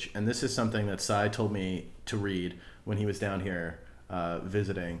Language, and this is something that Cy told me to read when he was down here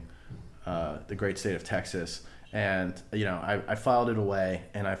visiting the great state of Texas. And, I filed it away,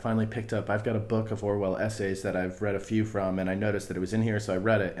 and I finally picked up, I've got a book of Orwell essays that I've read a few from, and I noticed that it was in here, so I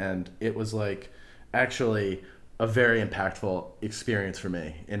read it, and it was actually a very impactful experience for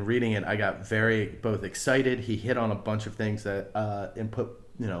me. In reading it, I got very both excited. He hit on a bunch of things that and put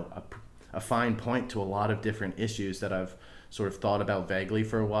a fine point to a lot of different issues that I've sort of thought about vaguely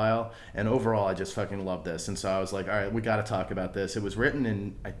for a while. And overall, I just fucking love this. And so I was like, all right, we got to talk about this. It was written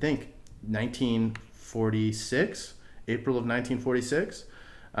in, I think, 1946, April of 1946.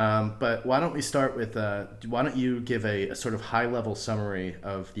 But why don't we start with, why don't you give a sort of high-level summary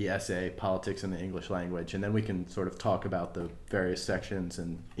of the essay, Politics in the English Language, and then we can sort of talk about the various sections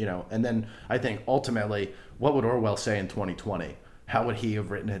and then I think ultimately, what would Orwell say in 2020? How would he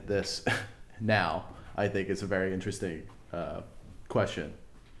have written it this now? I think is a very interesting question.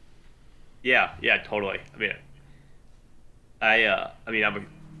 Yeah, totally.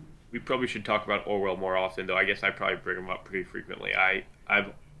 We probably should talk about Orwell more often, though. I guess I probably bring him up pretty frequently.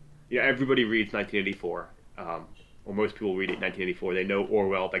 Everybody reads 1984, or most people read it 1984. They know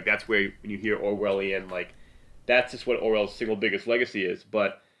Orwell. That's where when you hear Orwellian, that's just what Orwell's single biggest legacy is.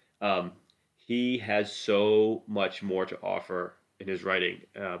 But he has so much more to offer in his writing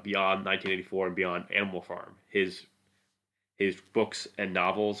beyond 1984 and beyond Animal Farm. His books and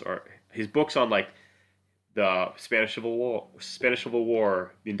novels are his books on the Spanish Civil War,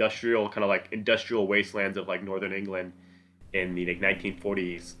 the industrial industrial wastelands of northern England in the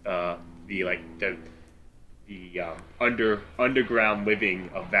 1940s, the underground living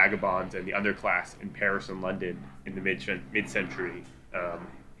of vagabonds and the underclass in Paris and London in the mid-century,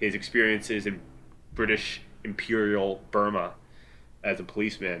 his experiences in British Imperial Burma as a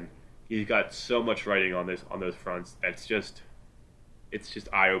policeman. He's got so much writing on those fronts. It's just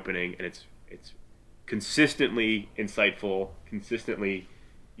eye-opening, and it's consistently insightful, consistently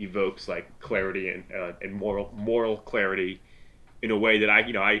evokes clarity and moral clarity in a way that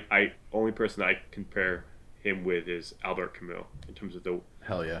I only person I compare him with is Albert Camus in terms of their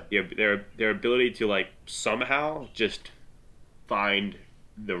ability to somehow just find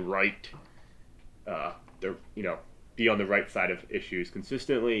the right be on the right side of issues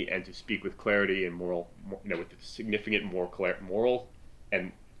consistently and to speak with clarity and moral with significant moral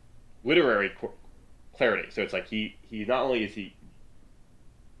and literary clarity. So it's he not only is he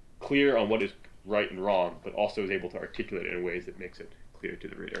clear on what is right and wrong, but also is able to articulate it in ways that makes it clear to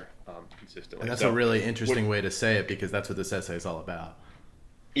the reader consistently. And that's a really interesting way to say it, because that's what this essay is all about.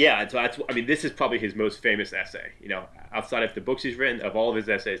 Yeah, and so this is probably his most famous essay. Outside of the books he's written, of all of his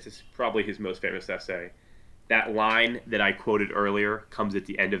essays, this is probably his most famous essay. That line that I quoted earlier comes at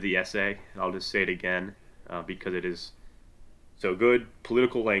the end of the essay. I'll just say it again because it is so good.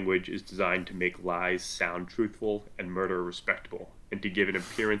 Political language is designed to make lies sound truthful and murder respectable, and to give an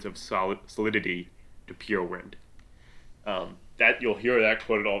appearance of solidity to pure wind. That you'll hear that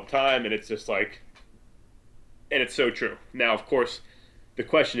quoted all the time, and it's just and it's so true. Now, of course, the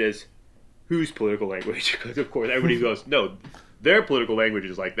question is, whose political language? Because of course everybody goes, no, their political language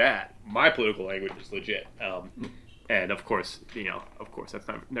is like that. My political language is legit. And of course, that's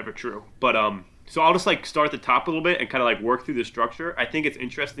never true. But so I'll just start at the top a little bit and kind of work through the structure. I think it's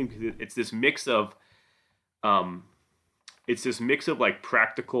interesting because it's this mix of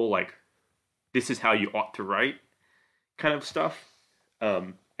practical, this is how you ought to write kind of stuff.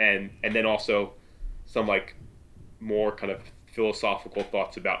 And then also some more kind of philosophical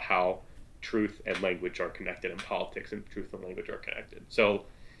thoughts about how truth and language are connected, and politics and truth and language are connected. So,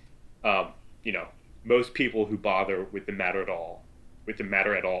 most people who bother with the matter at all would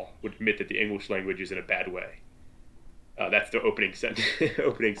admit that the English language is in a bad way. That's the opening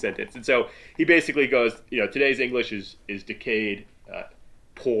sentence. And so he basically goes, today's English is decayed,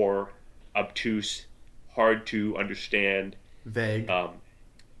 poor, obtuse, hard to understand, vague, are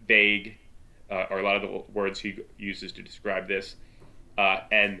a lot of the words he uses to describe this,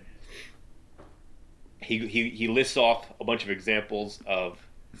 and he lists off a bunch of examples of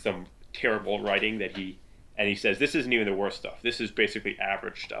some terrible writing that he says this isn't even the worst stuff. This is basically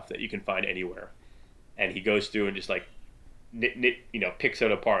average stuff that you can find anywhere, and he goes through and just picks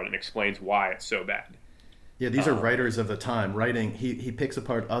it apart and explains why it's so bad. Yeah, these are writers of the time writing. He picks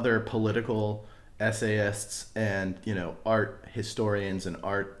apart other political essayists and art historians and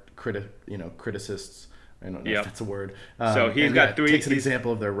art criticists. I don't know if that's a word. So he's got three. Takes an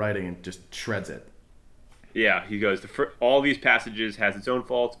example of their writing and just shreds it. Yeah, he goes. All these passages has its own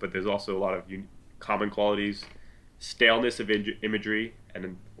faults, but there's also a lot of common qualities: staleness of imagery and a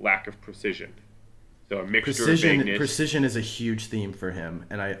lack of precision. So a mixture of vagueness. Precision is a huge theme for him,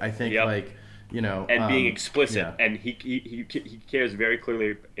 and I think and being explicit, and he cares very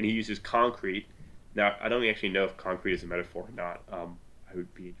clearly, and he uses concrete. Now I don't actually know if concrete is a metaphor or not. I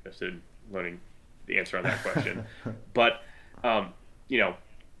would be interested in learning the answer on that question, but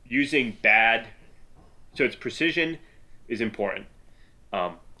using bad. So its precision is important.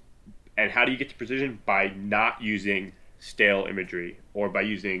 And how do you get to precision? By not using stale imagery or by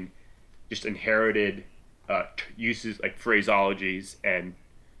using just inherited uses like phraseologies and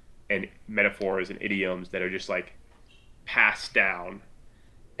metaphors and idioms that are just like passed down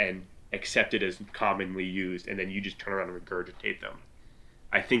and accepted as commonly used, and then you just turn around and regurgitate them.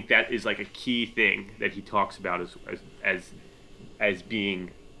 I think that is like a key thing that he talks about as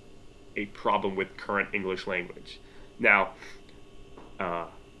being a problem with current English language. Now,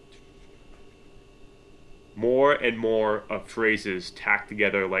 more and more of phrases tacked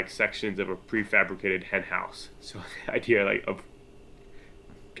together like sections of a prefabricated henhouse. So the idea like of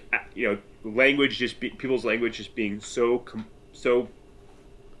language people's language just being so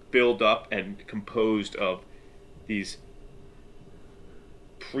built up and composed of these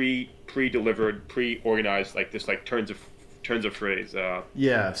pre-delivered, pre-organized like this like turns of phrase. So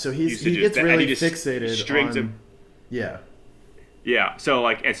he gets really fixated strings on. Yeah. So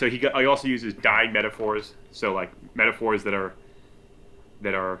he also uses dying metaphors. So like metaphors that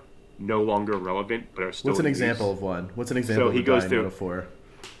are no longer relevant but are still. What's an example of one? What's an example of a dying metaphor?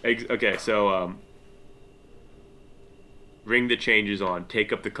 Okay, so ring the changes on,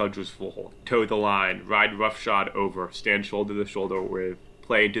 take up the cudgels full, toe the line, ride roughshod over, stand shoulder to shoulder with,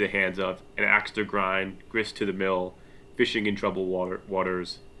 play into the hands of, an axe to grind, grist to the mill, fishing in troubled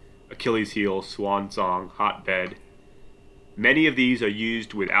waters, Achilles' heel, swan song, hotbed. Many of these are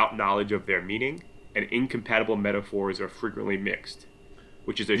used without knowledge of their meaning, and incompatible metaphors are frequently mixed,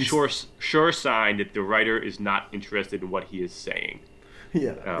 which is a sure sign that the writer is not interested in what he is saying.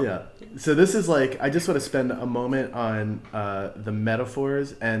 Yeah. So this is like, I just want to spend a moment on the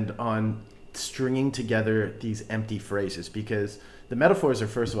metaphors and on stringing together these empty phrases, because the metaphors are,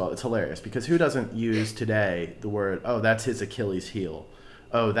 first of all, it's hilarious because who doesn't use today the word, oh, that's his Achilles heel.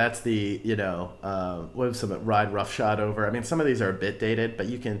 Oh, that's the, what is some ride roughshod over? I mean, some of these are a bit dated, but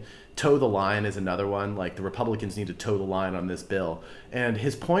you can toe the line is another one. Like the Republicans need to toe the line on this bill. And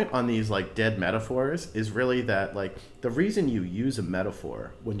his point on these like dead metaphors is really that like the reason you use a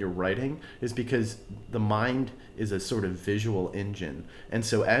metaphor when you're writing is because the mind is a sort of visual engine. And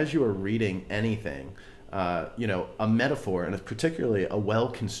so as you are reading anything, a metaphor, and particularly a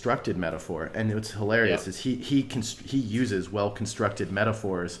well-constructed metaphor. And what's hilarious is he uses well-constructed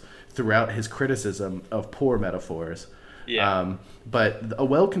metaphors throughout his criticism of poor metaphors. But a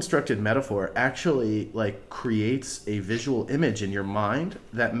well-constructed metaphor actually like creates a visual image in your mind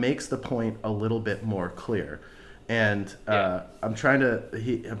that makes the point a little bit more clear. And I'm trying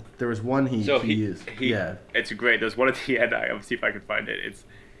to. There was one he used. It's great. There's one at the end. I'll see if I can find it.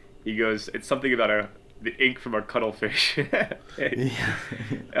 He goes. It's something about the ink from a cuttlefish. Let me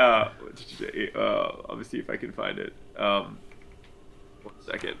see if I can find it. 1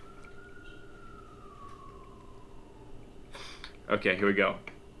 second. Okay, here we go.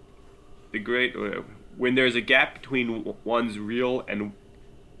 When there's a gap between one's real and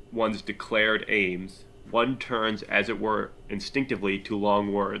one's declared aims, one turns, as it were, instinctively to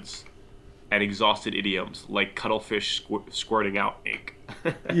long words and exhausted idioms, like cuttlefish squirting out ink.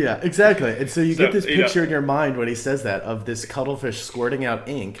 Yeah, exactly. And so you get this picture in your mind when he says that of this cuttlefish squirting out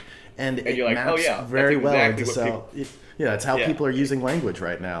ink, and it you're like, maps very well into so. Yeah, it's how people are using language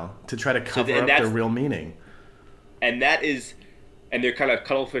right now to try to cover up their real meaning. And they're kind of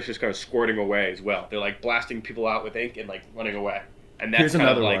cuttlefish is kind of squirting away as well. They're like blasting people out with ink and like running away. And that's here's kind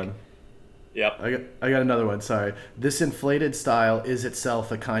another of like, one. Yep. I got another one, sorry. This inflated style is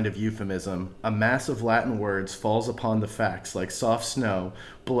itself a kind of euphemism. A mass of Latin words falls upon the facts like soft snow,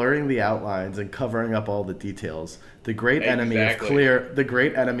 blurring the outlines and covering up all the details. The great enemy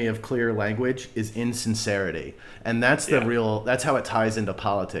of clear language is insincerity. And that's that's how it ties into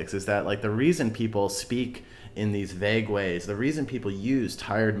politics, is that like the reason people speak in these vague ways, the reason people use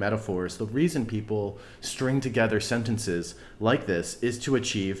tired metaphors, the reason people string together sentences like this is to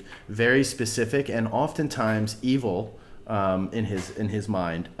achieve very specific and oftentimes evil, in his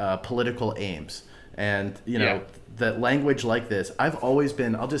mind, political aims. And, you know, that language like this, I've always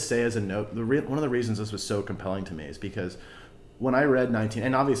been, I'll just say as a note, one of the reasons this was so compelling to me is because when I read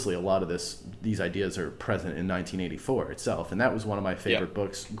and obviously a lot of these ideas are present in 1984 itself, and that was one of my favorite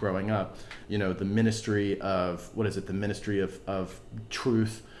books growing up. You know, the Ministry of, the Ministry of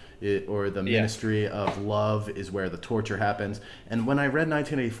Truth, or the Ministry of Love is where the torture happens. And when I read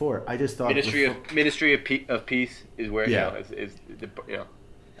 1984, I just thought Ministry of Peace is where is the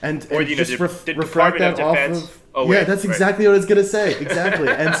And you know, just the refract that off of. That's exactly what I was gonna say. Exactly.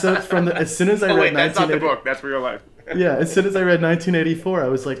 And so as soon as I read that's not the book. That's real life. Yeah, as soon as I read 1984, I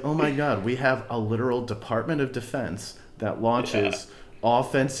was like, oh my God, we have a literal Department of Defense that launches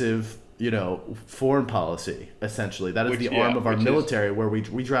offensive, you know, foreign policy, essentially. That is the arm of our military, where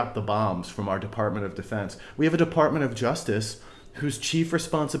we drop the bombs from our Department of Defense. We have a Department of Justice whose chief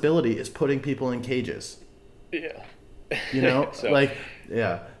responsibility is putting people in cages. Yeah. You know, so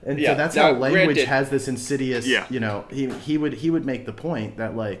that's how language has this insidious. You know, he would make the point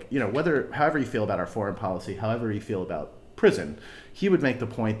that, like, you know, however you feel about our foreign policy, however you feel about prison, he would make the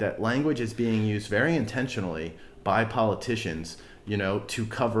point that language is being used very intentionally by politicians, you know, to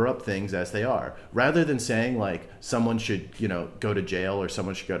cover up things as they are, rather than saying like someone should, you know, go to jail or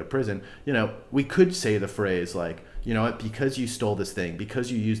someone should go to prison. You know, we could say the phrase like, you know what, because you stole this thing, because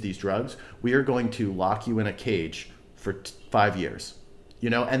you used these drugs, we are going to lock you in a cage for 5 years, you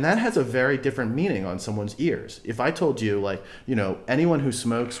know, and that has a very different meaning on someone's ears. If I told you, like, you know, anyone who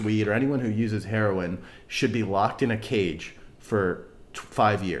smokes weed or anyone who uses heroin should be locked in a cage for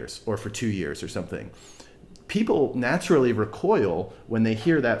 5 years or for 2 years or something, people naturally recoil when they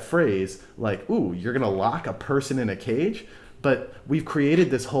hear that phrase, like, ooh, you're going to lock a person in a cage? But we've created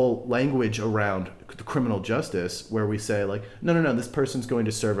this whole language around criminal justice where we say, like, no, this person's going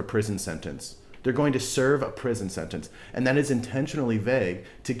to serve a prison sentence. They're going to serve a prison sentence. And that is intentionally vague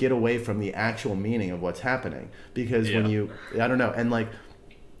to get away from the actual meaning of what's happening. Because when and like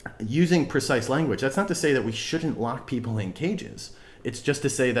using precise language, that's not to say that we shouldn't lock people in cages. It's just to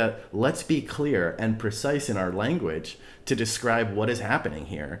say that let's be clear and precise in our language to describe what is happening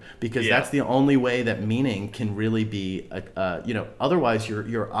here, because that's the only way that meaning can really be, you know, otherwise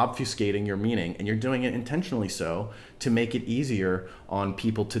you're obfuscating your meaning, and you're doing it intentionally so to make it easier on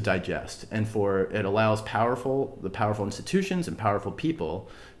people to digest, and it allows the powerful institutions and powerful people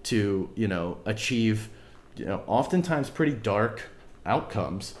to, you know, achieve, you know, oftentimes pretty dark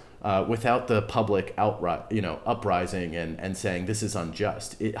outcomes without the public uprising and saying this is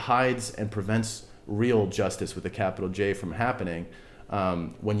unjust. It hides and prevents real justice with a capital J from happening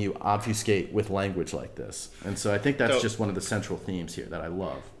when you obfuscate with language like this. And so I think that's just one of the central themes here that I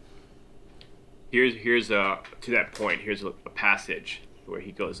love. Here's to that point, here's a passage where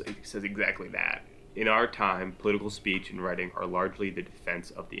he says exactly that. In our time, political speech and writing are largely the defense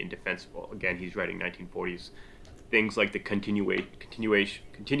of the indefensible. Again, he's writing 1940s. Things like the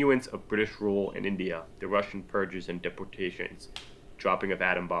continuance of British rule in India, the Russian purges and deportations, dropping of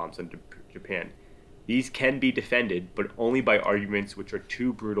atom bombs on Japan. These can be defended, but only by arguments which are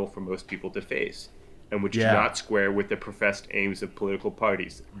too brutal for most people to face, and which do not square with the professed aims of political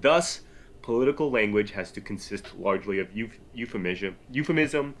parties. Thus, political language has to consist largely of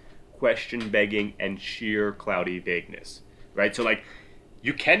euphemism, question-begging, and sheer cloudy vagueness. Right? So, like,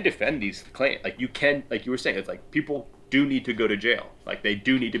 you can defend these claims. Like, you can, like you were saying, it's like people do need to go to jail. Like, they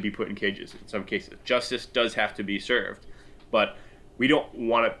do need to be put in cages in some cases. Justice does have to be served. But we don't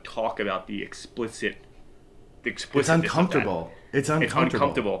want to talk about the explicit. It's uncomfortable. It's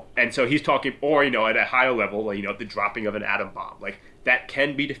uncomfortable. And so he's talking, or, you know, at a higher level, like, you know, the dropping of an atom bomb. Like, that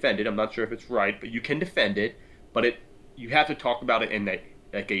can be defended. I'm not sure if it's right, but you can defend it. But you have to talk about it in a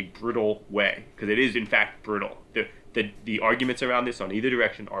brutal way, because it is in fact brutal. The arguments around this on either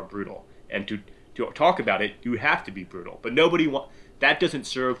direction are brutal, and to talk about it, you have to be brutal. But that doesn't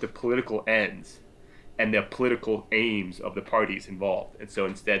serve the political ends and the political aims of the parties involved. And so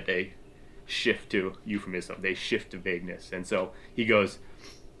instead they shift to euphemism, they shift to vagueness. And so he goes,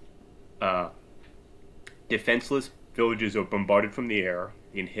 defenseless villages are bombarded from the air,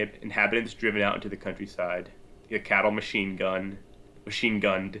 the inhabitants driven out into the countryside, the cattle machine gunned,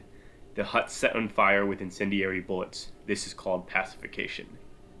 the huts set on fire with incendiary bullets. This is called pacification.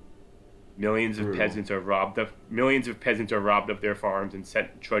 Millions of peasants are robbed of their farms and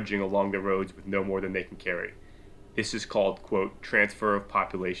sent trudging along the roads with no more than they can carry. This is called, quote, transfer of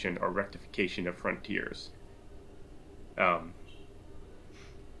population or rectification of frontiers. You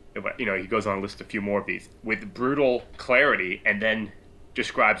know, he goes on to list a few more of these with brutal clarity, and then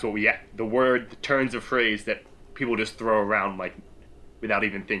describes the turns of phrase that people just throw around like without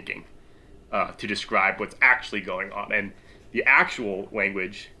even thinking, to describe what's actually going on. And the actual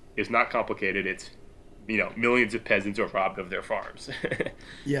language is not complicated. It's millions of peasants are robbed of their farms.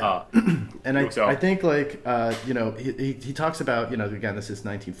 Yeah, and I think like he talks about again, this is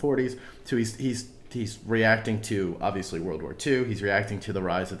 1940s, so he's reacting to obviously World War II. He's reacting to the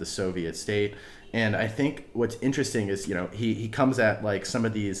rise of the Soviet state, and I think what's interesting is he comes at like some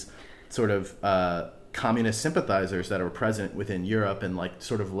of these sort of communist sympathizers that are present within Europe and like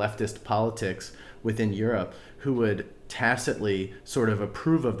sort of leftist politics within Europe who would tacitly sort of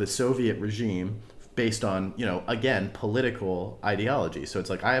approve of the Soviet regime based on, again, political ideology. So it's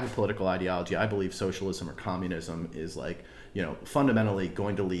like, I have a political ideology. I believe socialism or communism is like, fundamentally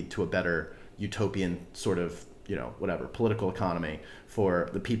going to lead to a better utopian sort of, whatever, political economy for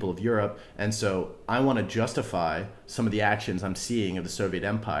the people of Europe. And so I want to justify some of the actions I'm seeing of the Soviet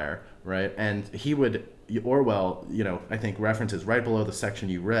Empire, right? And Orwell, I think references right below the section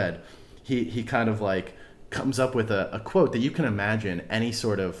you read, he kind of like comes up with a quote that you can imagine any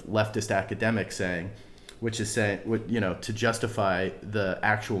sort of leftist academic saying, which is saying, to justify the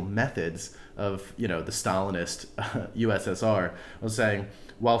actual methods of, the Stalinist USSR, was saying,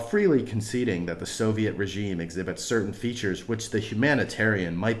 while freely conceding that the Soviet regime exhibits certain features which the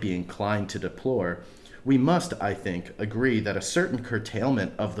humanitarian might be inclined to deplore, we must, I think, agree that a certain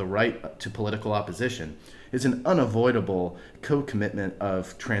curtailment of the right to political opposition is an unavoidable co-commitment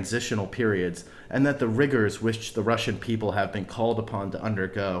of transitional periods, and that the rigors which the Russian people have been called upon to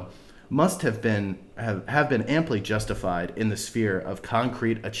undergo must have been amply justified in the sphere of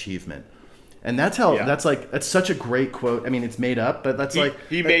concrete achievement. And that's how that's such a great quote. I mean, it's made up, but that's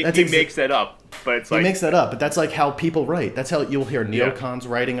he makes that up, but it's like he makes that up. But that's like how people write. That's how you'll hear neocons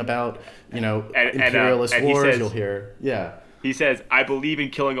writing about imperialist wars. Says, you'll hear He says, "I believe in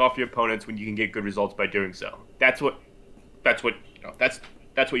killing off your opponents when you can get good results by doing so." That's what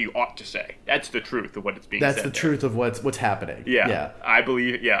you ought to say. That's the truth of what it's being said. That's the truth of what's happening. Yeah. I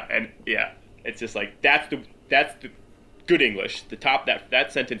believe. Yeah, and yeah, it's just like that's the good English. The top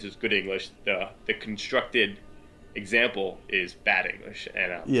that sentence is good English. The constructed example is bad English.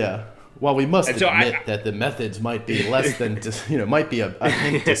 And well, we must admit that the methods might be less than might be a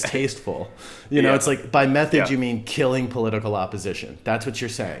hint distasteful. It's like by method you mean killing political opposition. That's what you're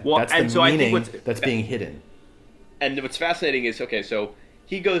saying. Well, that's the meaning that's being hidden. And what's fascinating is so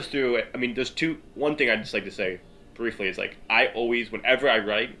he goes through it. I mean, there's one thing I'd just like to say briefly is like I always, whenever I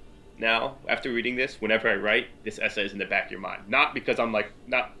write now, after reading this, whenever I write, this essay is in the back of your mind. Not because I'm like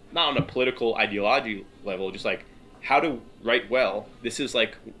not on a political ideology level, just like how to write well. This is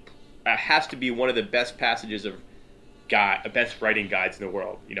like has to be one of the best passages of best writing guides in the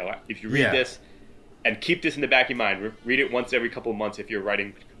world. If you read this and keep this in the back of your mind, read it once every couple of months if you're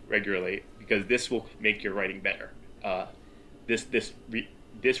writing regularly, because this will make your writing better.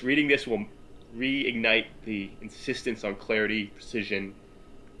 Reading this will reignite the insistence on clarity, precision,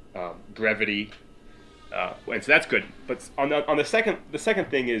 brevity, and so that's good. But on the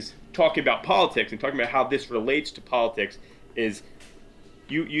second thing is talking about politics and talking about how this relates to politics. Is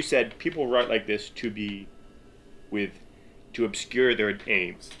you said people write like this to obscure their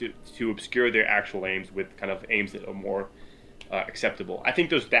aims, to obscure their actual aims with kind of aims that are more acceptable. I think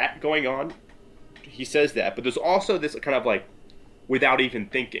there's that going on. He says that, but there's also this kind of like without even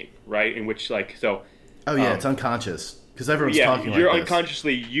thinking, right? In which like so. Oh yeah, it's unconscious because everyone's talking like this. You're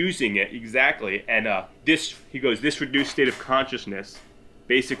unconsciously using it exactly, and this reduced state of consciousness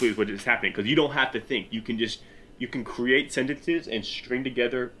basically is what is happening because you don't have to think. You can create sentences and string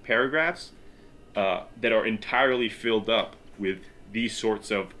together paragraphs that are entirely filled up with these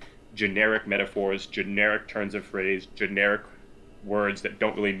sorts of generic metaphors, generic turns of phrase, generic words that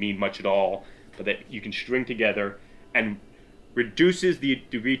don't really mean much at all, but that you can string together and reduces the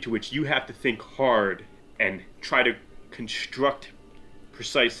degree to which you have to think hard and try to construct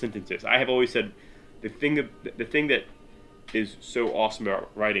precise sentences. I have always said the thing that is so awesome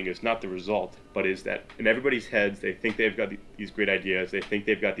about writing is not the result, but is that in everybody's heads they think they've got these great ideas, they think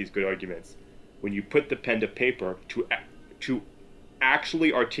they've got these good arguments. When you put the pen to paper, to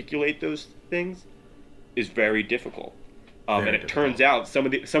actually articulate those things is very difficult. And it turns out some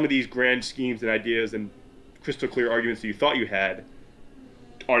of these grand schemes and ideas and crystal clear arguments that you thought you had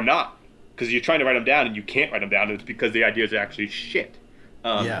are not, because you're trying to write them down and you can't write them down. It's because the ideas are actually shit.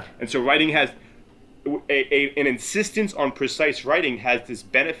 And so writing has an insistence on precise writing has this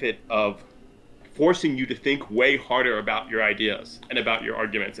benefit of forcing you to think way harder about your ideas and about your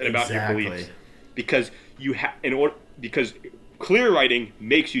arguments and about your beliefs, because because clear writing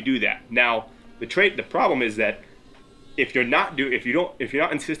makes you do that. Now the problem is that if you're not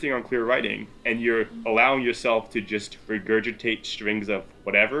insisting on clear writing and you're allowing yourself to just regurgitate strings of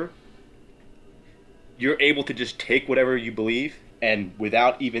whatever, you're able to just take whatever you believe and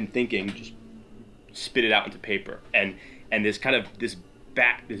without even thinking, just spit it out into paper. And this kind of this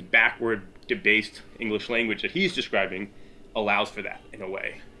backward, debased English language that he's describing allows for that in a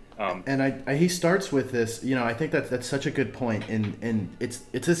way. And he starts with this, I think that's such a good point, and this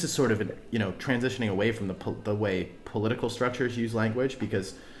is sort of transitioning away from the way political structures use language,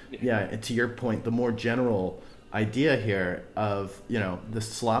 because to your point, the more general idea here of the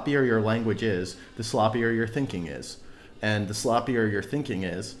sloppier your language is, the sloppier your thinking is, and the sloppier your thinking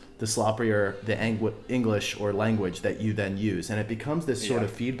is, the sloppier the English or language that you then use, and it becomes this sort of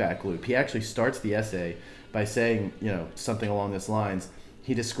feedback loop. He actually starts the essay by saying something along these lines.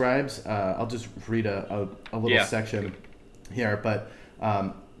 He describes, I'll just read a little section here, but,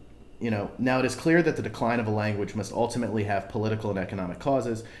 now it is clear that the decline of a language must ultimately have political and economic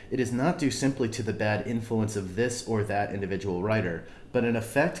causes. It is not due simply to the bad influence of this or that individual writer, but an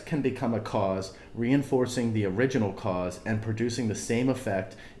effect can become a cause, reinforcing the original cause and producing the same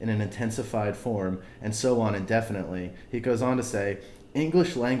effect in an intensified form, and so on indefinitely. He goes on to say,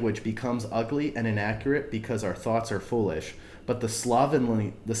 English language becomes ugly and inaccurate because our thoughts are foolish. But the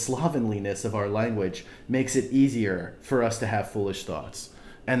slovenliness of our language makes it easier for us to have foolish thoughts.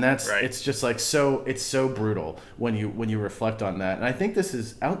 And that's right. It's just like it's so brutal when you reflect on that. And I think this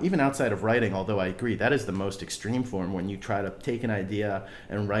is even outside of writing, although I agree that is the most extreme form. When you try to take an idea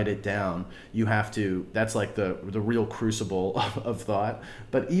and write it down, you have to, that's like the real crucible of thought.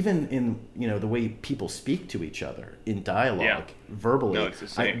 But even in the way people speak to each other in dialogue, verbally, no, it's the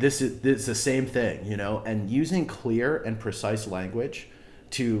same. This is the same thing, and using clear and precise language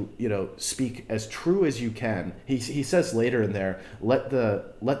to speak as true as you can. He says later in there, let the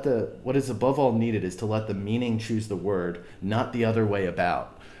what is above all needed is to let the meaning choose the word, not the other way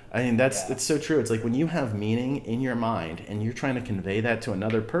about. I mean, it's so true. It's like when you have meaning in your mind and you're trying to convey that to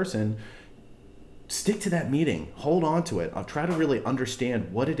another person, stick to that meaning, hold on to it. I'll try to really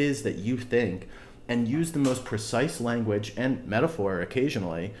understand what it is that you think, and use the most precise language and metaphor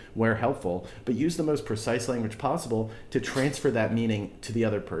occasionally where helpful, but use the most precise language possible to transfer that meaning to the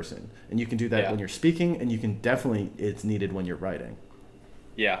other person. And you can do that when you're speaking, and you can definitely, it's needed when you're writing.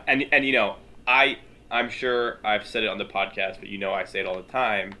 Yeah, and I'm sure I've said it on the podcast, but I say it all the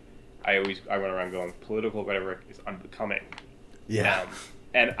time. I run around going, political rhetoric is unbecoming. Yeah.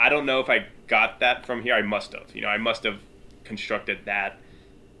 And I don't know if I got that from here. I must have. I must have constructed that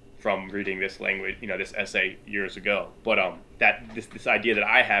from reading this language, this essay years ago. But that this idea that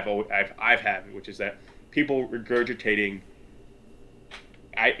I've had, which is that people regurgitating,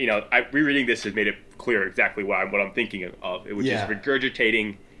 rereading this has made it clear exactly what I'm thinking of, which is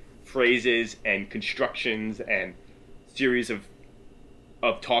regurgitating phrases and constructions and series of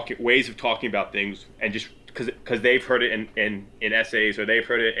ways of talking about things, and just because they've heard it in essays, or they've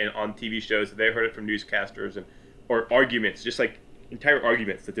heard it on TV shows, or they've heard it from newscasters, or arguments, just like entire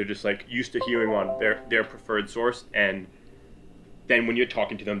arguments that they're just like used to hearing on their preferred source, and then when you're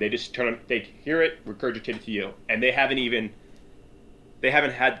talking to them, they just they hear it, regurgitate it to you, and they haven't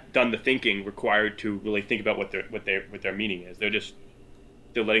done the thinking required to really think about what their meaning is.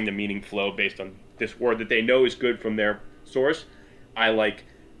 They're letting the meaning flow based on this word that they know is good from their source. I like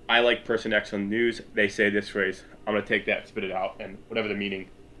person X on the news. They say this phrase. I'm gonna take that, spit it out, and whatever the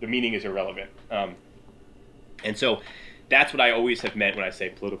meaning is irrelevant. And so that's what I always have meant when I say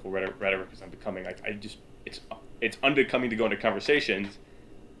political rhetoric is unbecoming. It's unbecoming to go into conversations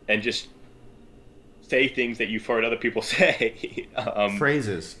and just say things that you've heard other people say.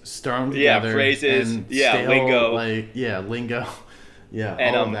 Phrases strung together. Phrases. And stale, lingo. Lingo. Yeah,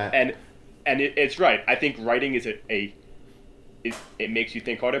 and, all of that. And it's right. I think writing is it makes you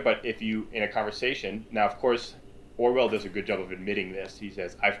think harder. But if you in a conversation, now of course Orwell does a good job of admitting this. He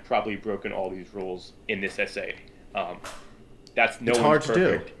says, "I've probably broken all these rules in this essay." That's no one's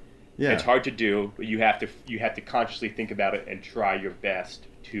perfect. To do. Yeah. It's hard to do, but you have to consciously think about it and try your best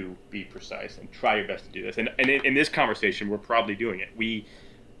to be precise and try your best to do this. And in this conversation, we're probably doing it. We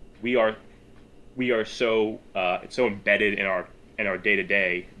are so it's so embedded in our day to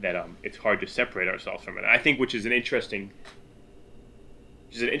day that it's hard to separate ourselves from it. And I think which is an interesting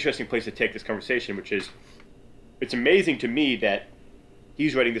place to take this conversation, which is it's amazing to me that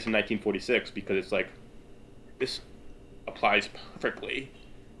he's writing this in 1946 because it's like this applies perfectly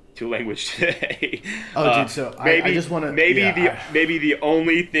to language today. Oh, dude, so I just want to... Maybe the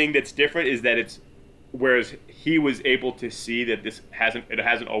only thing that's different is that it's... Whereas he was able to see that it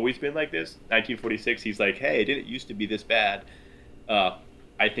hasn't always been like this. 1946, he's like, hey, it didn't used to be this bad.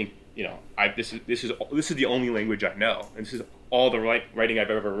 I think, this is the only language I know. And this is all the writing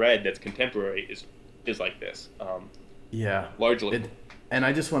I've ever read that's contemporary is like this. Yeah. Largely. And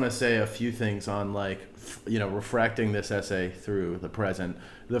I just want to say a few things on refracting this essay through the present.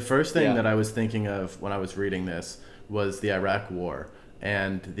 The first thing that I was thinking of when I was reading this was the Iraq War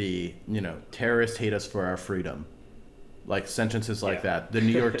and the, terrorists hate us for our freedom. Like sentences like that. The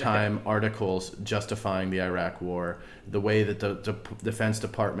New York Times articles justifying the Iraq War, the way that the Defense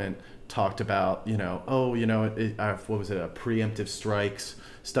Department talked about, what was it, preemptive strikes,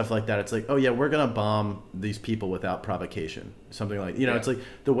 stuff like that. It's like, oh yeah, we're going to bomb these people without provocation. Something like, it's like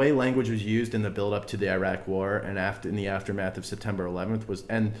the way language was used in the build up to the Iraq War and in the aftermath of September 11th was,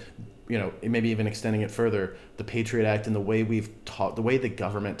 and maybe even extending it further, the Patriot Act and the way the way the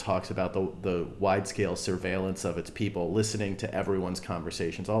government talks about the wide scale surveillance of its people, listening to everyone's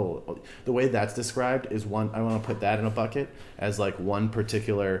conversations, all the way that's described is one. I want to put that in a bucket as like one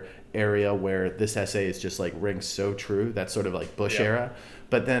particular area where this essay is just like rings so true. That's sort of like Bush era.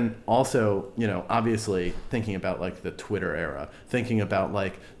 But then also, obviously thinking about like the Twitter era, thinking about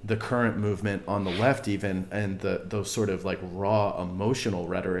like the current movement on the left even, and those sort of like raw emotional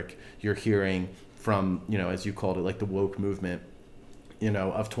rhetoric you're hearing from, as you called it, like the woke movement,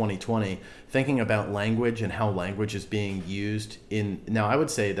 of 2020, thinking about language and how language is being used now I would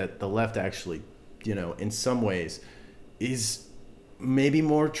say that the left actually, in some ways is maybe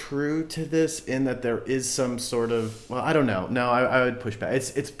more true to this in that there is some sort of, well, I don't know. No, I would push back.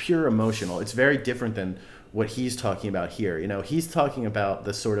 It's pure emotional. It's very different than what he's talking about here. He's talking about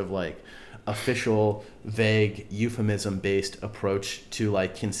the sort of like official, vague, euphemism-based approach to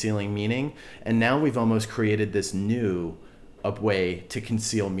like concealing meaning. And now we've almost created this new way to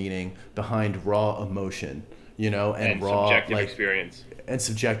conceal meaning behind raw emotion, and raw subjective like experience. And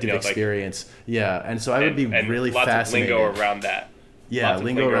subjective experience. Yeah. And so I would be really lots fascinated. Of lingo around that. Yeah,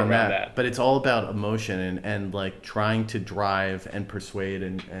 lingo around that. But it's all about emotion and like trying to drive and persuade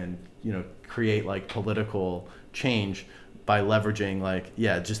and create like political change by leveraging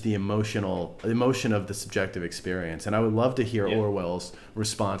just the emotion of the subjective experience. And I would love to hear Orwell's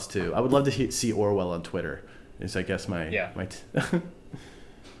response to. I would love to see Orwell on Twitter. Is I guess my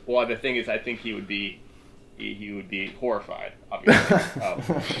Well, the thing is, I think he would be horrified.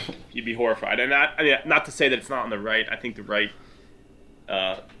 Obviously, he'd be horrified, and not to say that it's not on the right. I think the right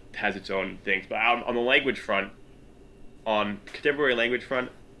has its own things, but on the language front, on contemporary language front,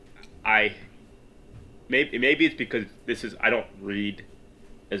 maybe it's because I don't read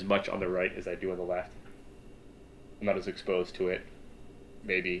as much on the right as I do on the left. I'm not as exposed to it.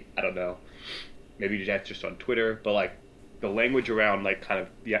 Maybe, I don't know. Maybe that's just on Twitter, but like the language around like kind of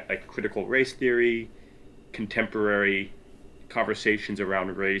like critical race theory, contemporary conversations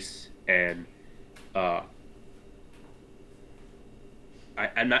around race, and I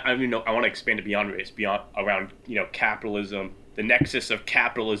want to expand it beyond race, around capitalism, the nexus of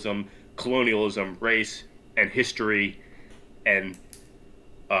capitalism, colonialism, race, and history, and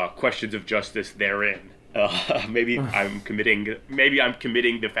questions of justice therein. Maybe I'm committing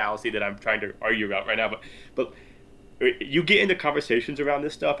the fallacy that I'm trying to argue about right now, but you get into conversations around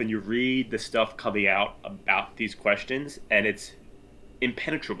this stuff and you read the stuff coming out about these questions, and it's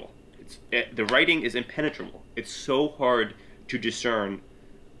impenetrable. The writing is impenetrable. It's so hard to discern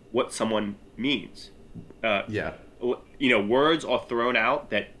what someone means. Words are thrown out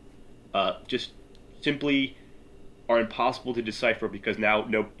that just simply are impossible to decipher because now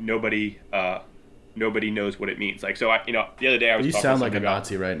nobody knows what it means. Like, so the other day I was. You sound like a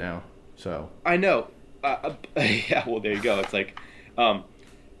Nazi right now. So I know. Yeah. Well, there you go. It's like,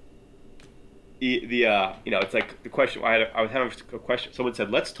 it's like the question. I was having a question. Someone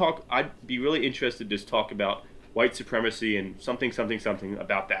said, "Let's talk." I'd be really interested to just talk about white supremacy and something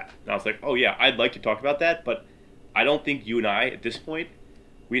about that. And I was like, "Oh yeah, I'd like to talk about that," but I don't think you and I at this point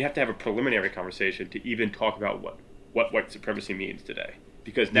we'd have to have a preliminary conversation to even talk about what white supremacy means today.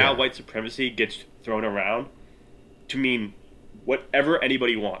 Because now white supremacy gets thrown around to mean whatever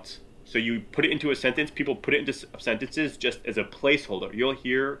anybody wants. So you put it into a sentence, people put it into sentences just as a placeholder. You'll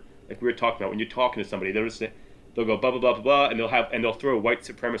hear, like we were talking about, when you're talking to somebody, they'll go blah, blah, blah, blah, blah, and they'll throw white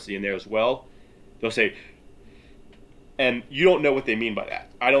supremacy in there as well. They'll say, and you don't know what they mean by that.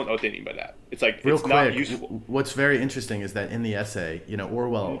 I don't know what they mean by that. It's like, real it's quick, not useful. What's very interesting is that in the essay,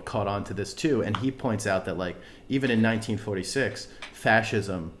 Orwell caught on to this too, and he points out that like even in 1946,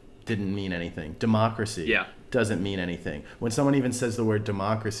 fascism didn't mean anything. Democracy doesn't mean anything. When someone even says the word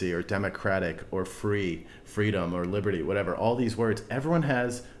democracy or democratic or freedom or liberty, whatever, all these words,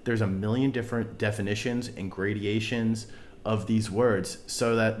 there's a million different definitions and gradations of these words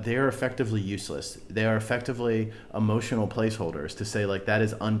so that they're effectively useless. They are effectively emotional placeholders to say like that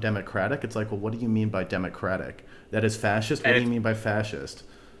is undemocratic. It's like, well, what do you mean by democratic? That is fascist? What do you mean by fascist?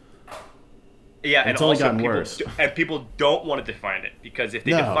 Yeah, and it's only also gotten worse. And people don't want to define it because if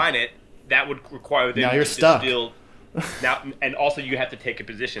they No. define it, that would require them Now to you're stuck. distill. Now, and also you have to take a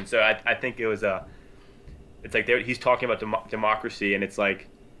position. So I think it was it's like he's talking about democracy, and it's like,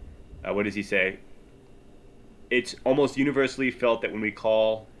 what does he say? It's almost universally felt that when we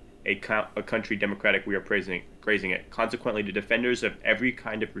call a country democratic, we are praising it. Consequently, the defenders of every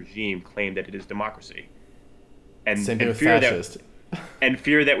kind of regime claim that it is democracy, and Same thing with fear fascist. and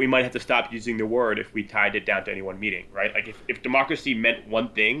fear that we might have to stop using the word if we tied it down to any one meaning, right? Like if democracy meant one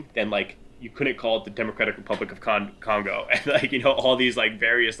thing, then like you couldn't call it the Democratic Republic of Congo, and like, you know, all these like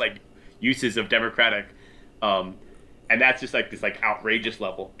various like uses of democratic, and that's just like this like outrageous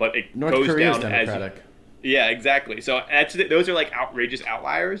level. But it North goes Korea is down democratic. yeah, exactly. So those are like outrageous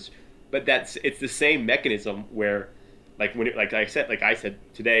outliers, but it's the same mechanism where, like like I said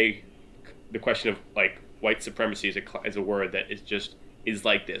today, the question of like white supremacy is a word that is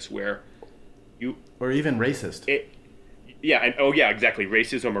like this, where you Or even racist. Exactly,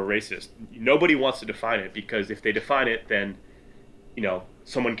 racism or racist. Nobody wants to define it because if they define it, then, you know,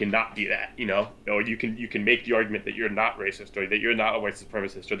 someone cannot be that, you know, or you can make the argument that you're not racist or that you're not a white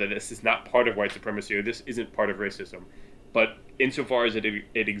supremacist or that this is not part of white supremacy or this isn't part of racism. But insofar as it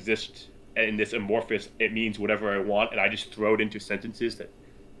exists in this amorphous, it means whatever I want, and I just throw it into sentences that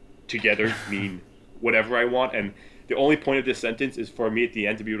together mean whatever I want. And the only point of this sentence is for me at the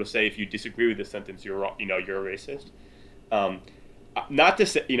end to be able to say, if you disagree with this sentence, you're wrong, you know, you're a racist. Not to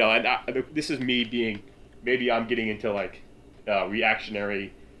say, you know, and this is me being, maybe I'm getting into like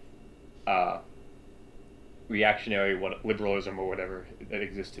reactionary what liberalism or whatever that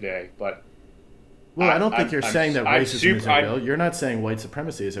exists today, but Well, I don't think you're saying that racism isn't real. I'm- You're not saying white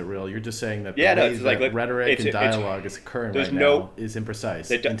supremacy isn't real. You're just saying that the Yeah, no, way it's like- that rhetoric and it's- dialogue is occurring there's right no- now is imprecise,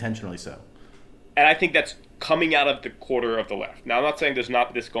 They do- intentionally so. And I think that's coming out of the quarter of the left. Now, I'm not saying there's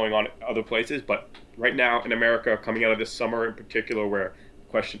not this going on in other places, but right now in America, coming out of this summer in particular, where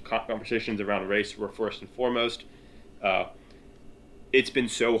conversations around race were first and foremost, it's been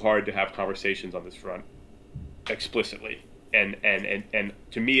so hard to have conversations on this front explicitly. And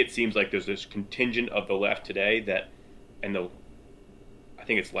to me, it seems like there's this contingent of the left today that, I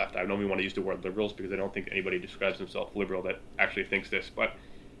think it's left. I don't even want to use the word liberals because I don't think anybody describes themselves liberal that actually thinks this. But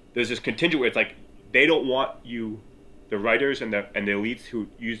there's this contingent where it's like they don't want you, the writers and the elites who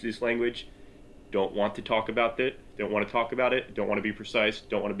use this language, don't want to talk about it. Don't want to talk about it. Don't want to be precise.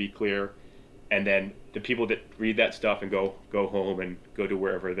 Don't want to be clear. And then the people that read that stuff and go home and go to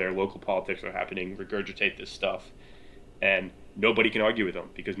wherever their local politics are happening, regurgitate this stuff, and nobody can argue with them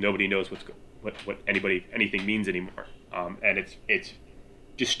because nobody knows what anything means anymore. And it's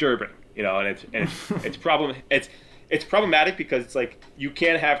disturbing, you know, and it's problematic because it's like you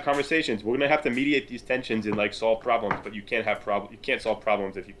can't have conversations. We're gonna have to mediate these tensions and like solve problems, but you can't solve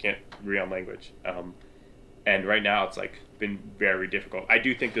problems if you can't agree on language. And right now it's like been very difficult. I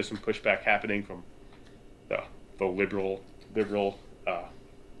do think there's some pushback happening from the liberal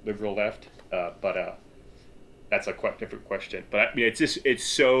left, but that's a quite different question. But I mean, it's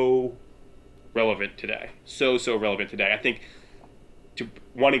so relevant today, so relevant today. I think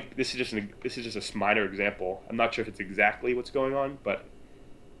this is just a minor example. I'm not sure if it's exactly what's going on, but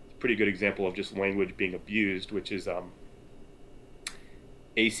it's a pretty good example of just language being abused, which is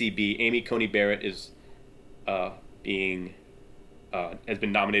ACB. Amy Coney Barrett is has been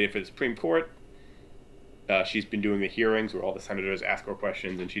nominated for the Supreme Court. She's been doing the hearings where all the senators ask her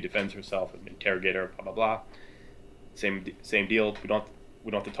questions and she defends herself and interrogate her, blah blah blah. Same deal. We don't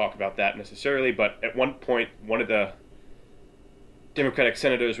have to talk about that necessarily, but at one point, one of the Democratic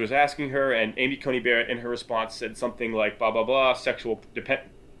senators was asking her, and Amy Coney Barrett, in her response, said something like blah blah blah,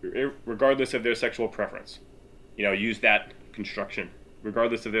 regardless of their sexual preference. You know, use that construction,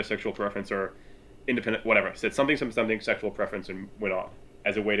 regardless of their sexual preference or independent, whatever. Said something sexual preference, and went on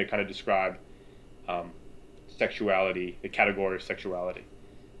as a way to kind of describe sexuality, the category of sexuality.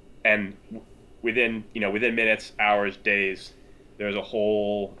 And within minutes, hours, days, there's a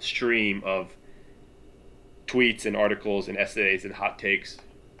whole stream of tweets and articles and essays and hot takes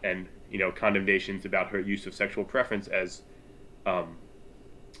and, you know, condemnations about her use of sexual preference as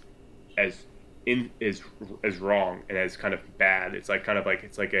wrong and as kind of bad. It's like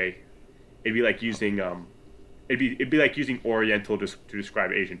it'd be like using Oriental to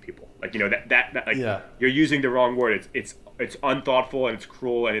describe Asian people. Like, you know, that like, yeah. You're using the wrong word. It's unthoughtful and it's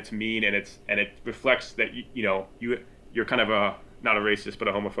cruel and it's mean and it reflects that you're kind of not a racist but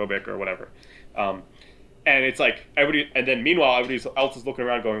a homophobic or whatever. And it's like everybody, and then meanwhile everybody else is looking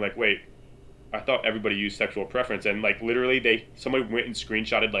around going like, wait, I thought everybody used sexual preference, and like literally somebody went and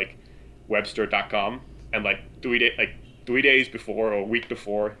screenshotted like Webster.com, and like 3 days before or a week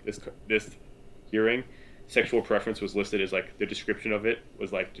before this hearing, sexual preference was listed as like the description of it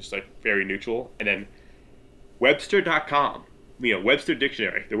was like just like very neutral. And then Webster.com, Webster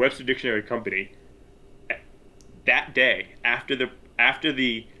Dictionary, the Webster Dictionary company, that day after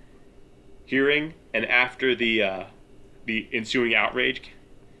the hearing and after the ensuing outrage,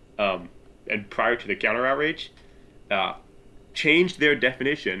 and prior to the counter outrage, changed their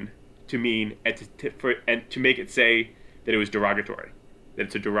definition to mean and to make it say that it was derogatory, that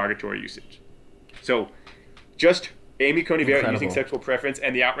it's a derogatory usage. So, just Amy Coney Barrett using sexual preference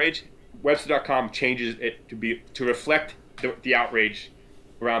and the outrage, Webster.com changes it to reflect the outrage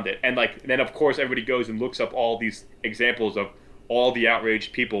around it, and then of course everybody goes and looks up all these examples of all the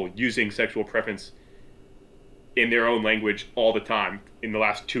outraged people using sexual preference in their own language all the time in the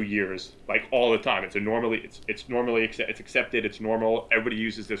last 2 years, like all the time. It's accepted. It's normal. Everybody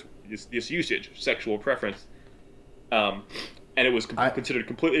uses this usage, sexual preference, and it was considered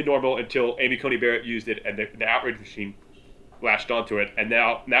completely normal until Amy Coney Barrett used it, and the outrage machine latched onto it, and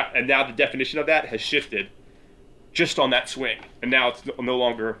now the definition of that has shifted, just on that swing, and now it's no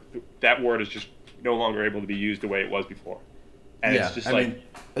longer, that word is just no longer able to be used the way it was before, and it's just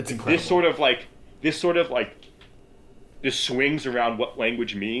it's incredible. This sort of this swings around what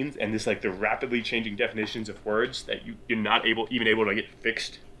language means, and this the rapidly changing definitions of words that you're not able to get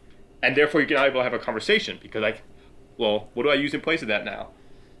fixed, and therefore you're not able to have a conversation because what do I use in place of that now?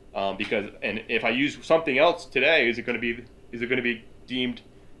 And if I use something else today, is it going to be deemed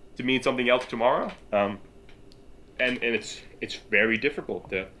to mean something else tomorrow? And it's very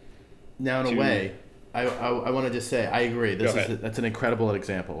difficult to. Now, in a way, I want to just say I agree. That's an incredible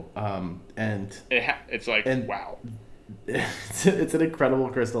example. And it's wow. It's an incredible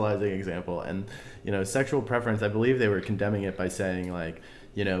crystallizing example, and sexual preference. I believe they were condemning it by saying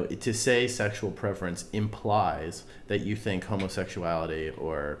to say sexual preference implies that you think homosexuality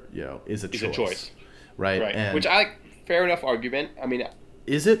or is a choice, right? And which fair enough argument. I mean,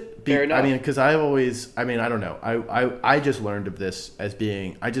 is it? Fair enough. I mean, because I don't know. I just learned of this as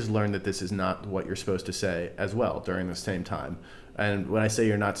being. I just learned that this is not what you're supposed to say as well during the same time. And when I say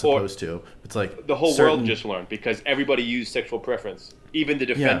you're not supposed to, it's like the whole world just learned because everybody used sexual preference. Even the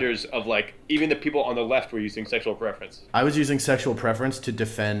defenders of even the people on the left were using sexual preference. I was using sexual preference to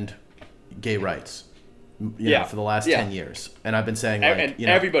defend gay rights. For the last 10 years, and I've been saying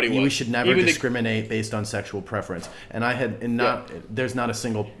everybody we should never discriminate based on sexual preference. And I had there's not a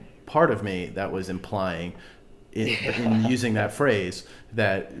single part of me that was implying in using that phrase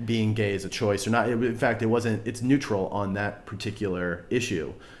that being gay is a choice or not. In fact, it wasn't. It's neutral on that particular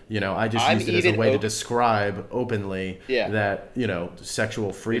issue. I just used it as a way to describe openly that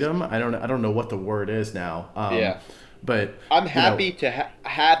sexual freedom. I don't know what the word is now. But I'm happy to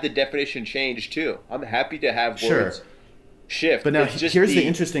have the definition changed too. I'm happy to have words shift. But now here's the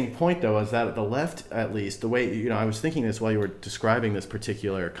interesting point, though, is that the left, at least the way I was thinking this while you were describing this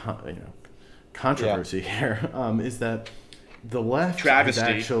particular controversy here, is that the left is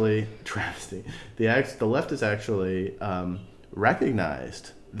actually travesty. The left has actually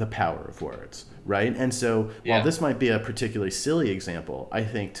recognized the power of words, right? And so while this might be a particularly silly example, I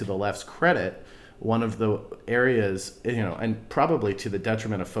think to the left's credit, one of the areas, and probably to the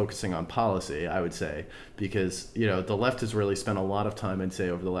detriment of focusing on policy, I would say, because, the left has really spent a lot of time, I'd say,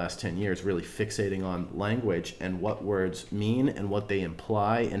 over the last 10 years, really fixating on language and what words mean and what they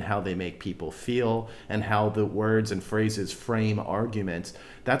imply and how they make people feel and how the words and phrases frame arguments.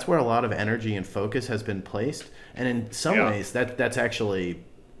 That's where a lot of energy and focus has been placed. And in some ways, that's actually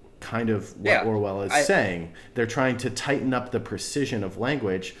kind of what Orwell is saying. They're trying to tighten up the precision of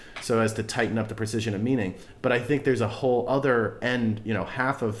language so as to tighten up the precision of meaning. But I think there's a whole other end,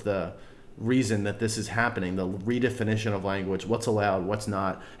 half of the reason that this is happening, the redefinition of language, what's allowed, what's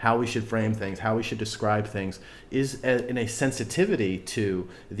not, how we should frame things, how we should describe things, is in a sensitivity to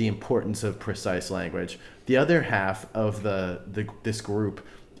the importance of precise language. The other half of this group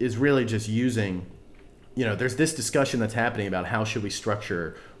is really just using there's this discussion that's happening about how should we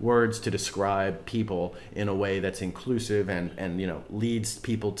structure words to describe people in a way that's inclusive and leads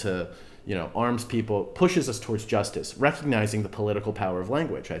people to, arms people, pushes us towards justice, recognizing the political power of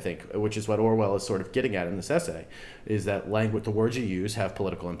language, I think, which is what Orwell is sort of getting at in this essay, is that language, the words you use have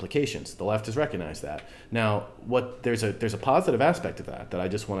political implications. The left has recognized that. Now, there's a positive aspect of that I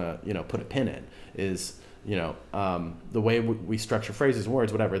just want to, put a pin in, is the way we structure phrases and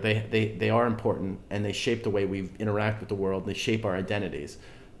words, whatever, they are important, and they shape the way we interact with the world, and they shape our identities.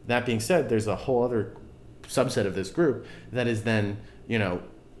 That being said, there's a whole other subset of this group that is then,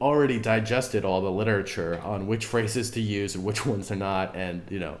 already digested all the literature on which phrases to use and which ones are not, and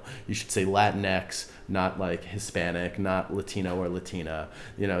you should say Latinx, not like Hispanic, not Latino or Latina.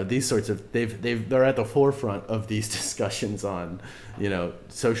 These sorts of they're at the forefront of these discussions on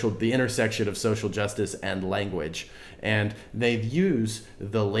the intersection of social justice and language, and they use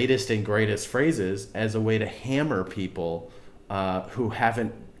the latest and greatest phrases as a way to hammer people who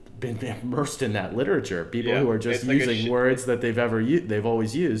haven't been immersed in that literature, people who are just using words that they've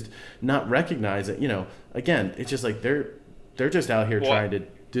always used, not recognize it. Again, it's just like they're just out here trying to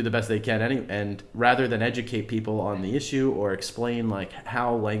do the best they can, and rather than educate people on the issue or explain like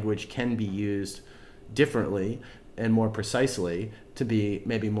how language can be used differently and more precisely to be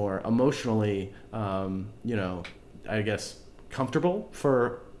maybe more emotionally, I guess, comfortable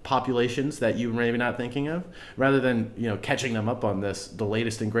for populations that you maybe not thinking of, rather than catching them up on the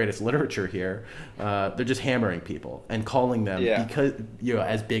latest and greatest literature here, they're just hammering people and calling them because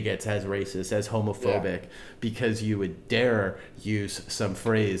as bigots, as racist, as homophobic, because you would dare use some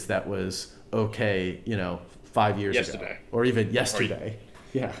phrase that was okay 5 years ago or even yesterday.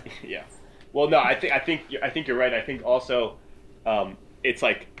 Yeah Well, no, I think you're right. I think also it's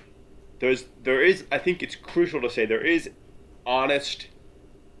like there is I think it's crucial to say there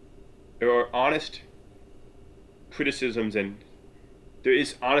are honest criticisms, and there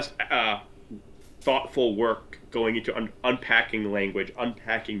is honest, thoughtful work going into unpacking language,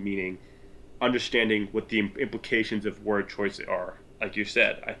 unpacking meaning, understanding what the implications of word choice are. Like you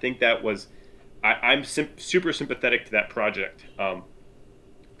said, I think that was, I'm super sympathetic to that project,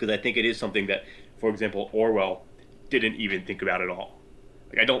 because I think it is something that, for example, Orwell didn't even think about at all.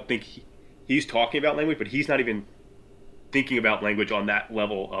 Like, I don't think he's talking about language, but he's not even thinking about language on that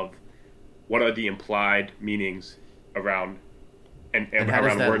level of what are the implied meanings around and how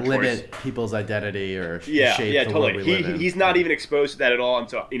does that word limit choice. People's identity or shape the totally. world we live in. He's not even exposed to that at all, and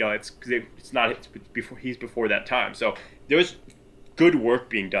so he's before that time. So there's good work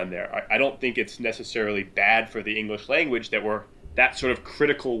being done there. I don't think it's necessarily bad for the English language that sort of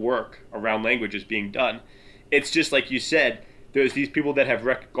critical work around language is being done. It's just like you said, there's these people that have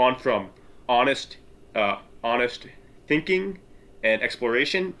gone from honest thinking and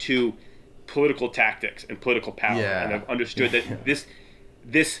exploration to political tactics and political power, and I've understood that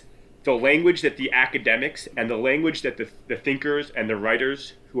the language that the academics and the language that the thinkers and the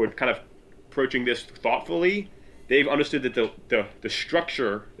writers who are kind of approaching this thoughtfully, they've understood that the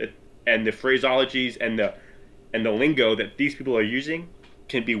structure and the phraseologies and the lingo that these people are using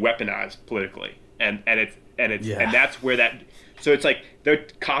can be weaponized politically, and that's where that. So it's like they're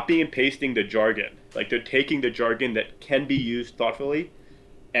copying and pasting the jargon, like they're taking the jargon that can be used thoughtfully,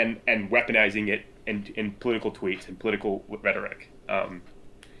 and weaponizing it in political tweets and political rhetoric,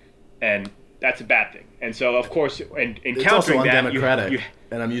 and that's a bad thing. And so, of course, in it's countering also that, undemocratic,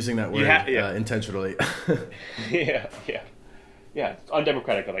 and I'm using that word intentionally. It's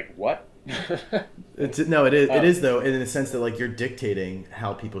undemocratic. But like what? It is though, in the sense that like you're dictating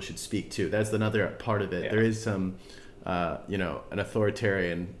how people should speak too. That's another part of it. There is some, an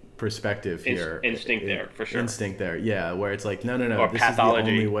authoritarian perspective here, instinct there for sure, where it's like no, or this pathology. is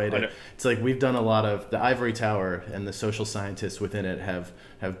the only way to. It's like we've done a lot of the ivory tower, and the social scientists within it have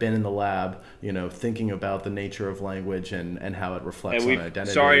been in the lab, thinking about the nature of language and how it reflects on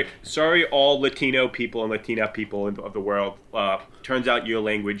identity. Sorry, all Latino people and Latina people of the world. Turns out your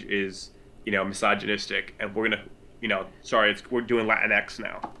language is misogynistic, and we're gonna. We're doing Latinx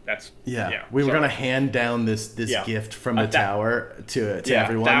now. We were gonna hand down this gift from the tower to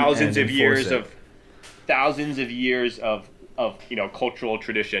everyone. Thousands of years of cultural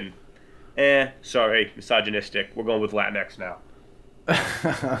tradition. Sorry, misogynistic. We're going with Latinx now.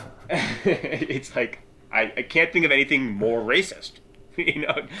 It's like I can't think of anything more racist.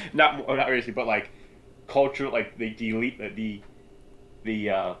 Not racist, but like cultural, like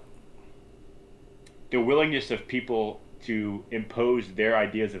the willingness of people to impose their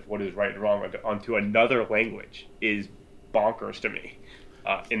ideas of what is right and wrong onto another language is bonkers to me.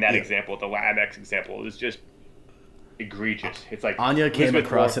 In that example, the Latinx example is just egregious. It's like Anya came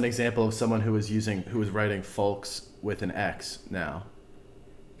across an example of someone who was writing folks with an X now.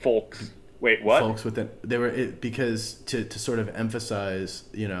 Folks. Wait, what? Folks with because to sort of emphasize,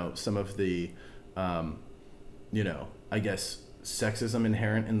 some of the, I guess, sexism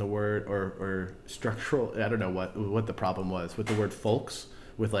inherent in the word or structural. I don't know what the problem was with the word folks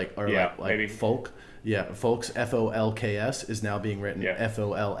with maybe folk. Yeah, folks, FOLKS is now being written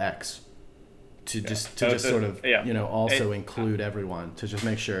FOLX to also include everyone, to just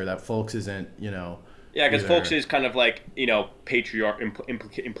make sure that folks isn't because folks is kind of like patriarch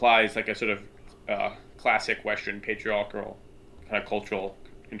implies like a sort of classic Western patriarchal kind of cultural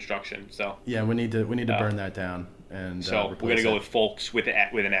construction. So yeah, we need to burn that down. And so we're gonna go with folks with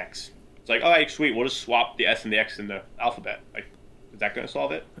an X. It's like, all right, sweet. We'll just swap the S and the X in the alphabet. Like, is that gonna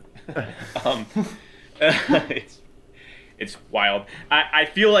solve it? It's wild. I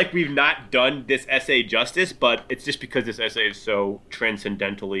feel like we've not done this essay justice, but it's just because this essay is so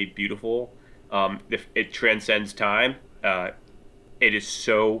transcendentally beautiful. It transcends time. It is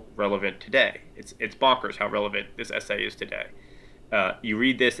so relevant today. It's bonkers how relevant this essay is today. You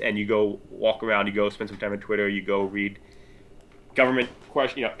read this and you go walk around, you go spend some time on Twitter, you go read government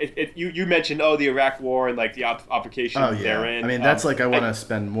question. You mentioned the Iraq War and like the obfuscation therein. I mean, that's I want to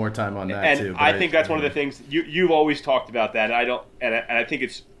spend more time on that too. And I think that's one of the things you've always talked about that. And I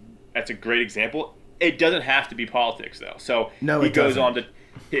think that's a great example. It doesn't have to be politics though. So no, he goes on to.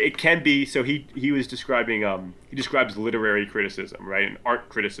 It can be. So he was describing. He describes literary criticism, right, and art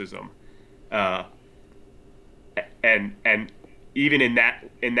criticism, and even in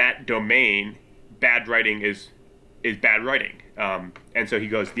that domain, bad writing is bad writing. And so he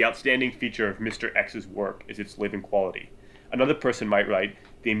goes, the outstanding feature of Mr. X's work is its living quality. Another person might write,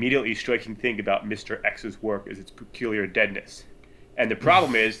 the immediately striking thing about Mr. X's work is its peculiar deadness. And the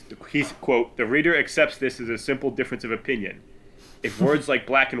problem is, he's, quote, the reader accepts this as a simple difference of opinion. If words like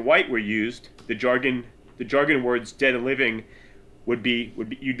black and white were used, the jargon words dead and living it'd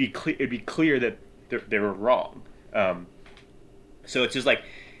be clear that they were wrong. So it's just like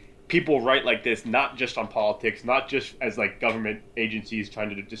people write like this, not just on politics, not just as like government agencies trying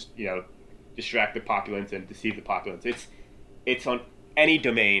to just distract the populace and deceive the populace. It's on any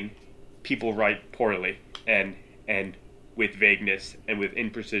domain. People write poorly and with vagueness and with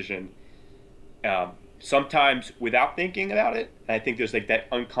imprecision. Sometimes without thinking about it. And I think there's like that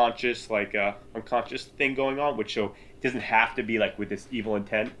unconscious thing going on, which so it doesn't have to be like with this evil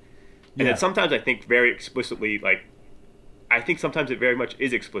intent. And then sometimes I think very explicitly, like I think sometimes it very much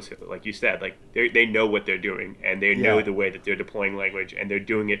is explicit, like you said, like they know what they're doing and they know the way that they're deploying language and they're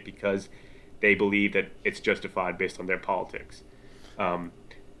doing it because they believe that it's justified based on their politics.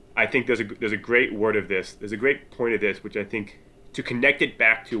 I think there's a great word of this. There's a great point of this, which I think to connect it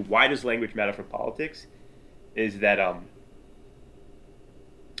back to why does language matter for politics, is that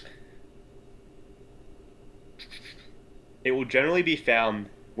it will generally be found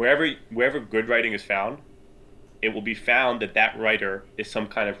wherever good writing is found. It will be found that writer is some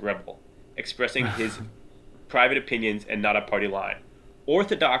kind of rebel, expressing his private opinions and not a party line.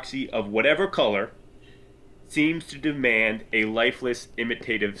 Orthodoxy of whatever color seems to demand a lifeless,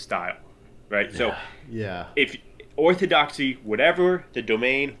 imitative style, right? So, if orthodoxy, whatever the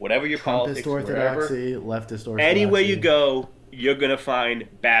domain, whatever your Trumpist politics, orthodoxy, leftist orthodoxy, anywhere you go, you're gonna find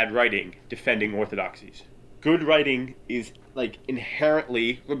bad writing defending orthodoxies. Good writing is like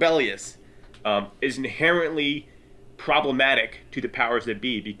inherently rebellious, is inherently problematic to the powers that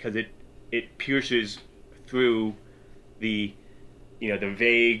be because it pierces through the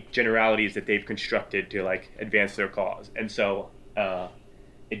vague generalities that they've constructed to like advance their cause. And so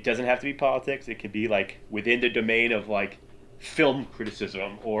it doesn't have to be politics. It could be like within the domain of like film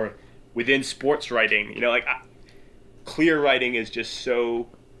criticism or within sports writing. Clear writing is just so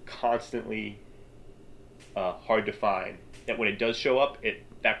constantly hard to find that when it does show up,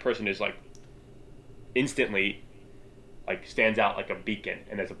 that person is like instantly like stands out like a beacon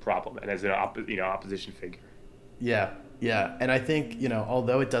and as a problem and as an opposition figure. Yeah, and I think,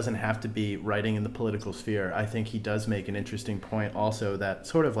 although it doesn't have to be writing in the political sphere, I think he does make an interesting point also that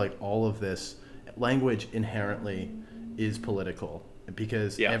sort of like all of this language inherently is political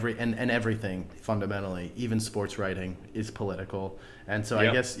because everything fundamentally, even sports writing, is political. And so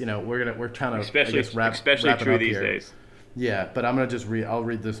I guess, we're trying to especially true these days. Yeah, but I'm going to just I'll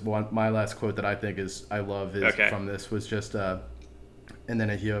read this one. My last quote that I think I love from this was just, and then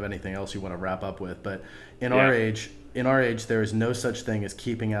if you have anything else you want to wrap up with, but in our age, there is no such thing as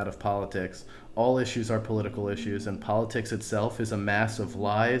keeping out of politics. All issues are political issues, and politics itself is a mass of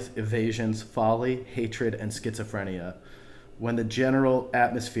lies, evasions, folly, hatred, and schizophrenia. When the general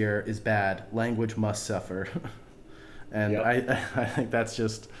atmosphere is bad, language must suffer. And I think that's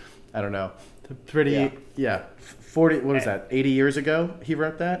just, I don't know, pretty, 40, what was that, 80 years ago he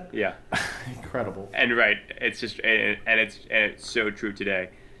wrote that? Yeah. Incredible. And right, it's just, and it's so true today.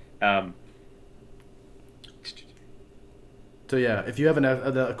 So yeah, if you have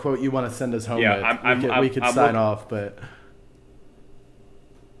a quote you want to send us home with, we could sign off, but...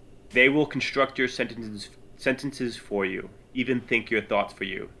 They will construct your sentences for you, even think your thoughts for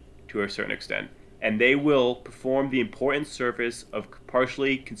you, to a certain extent. And they will perform the important service of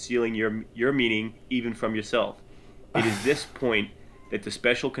partially concealing your meaning even from yourself. It is this point that the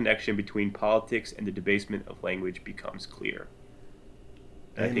special connection between politics and the debasement of language becomes clear.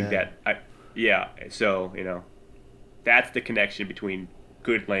 And I think that, so, that's the connection between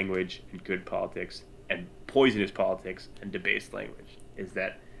good language and good politics and poisonous politics and debased language, is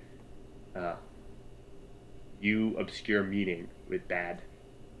that you obscure meaning with bad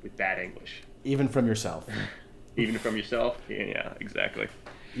English. Even from yourself. Even from yourself? Yeah, exactly.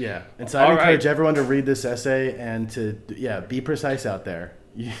 Yeah, and so I encourage everyone to read this essay and to be precise out there.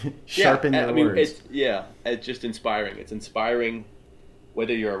 Sharpen your words. It's just inspiring. It's inspiring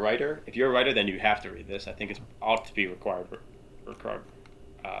whether you're a writer. If you're a writer, then you have to read this. I think it ought to be required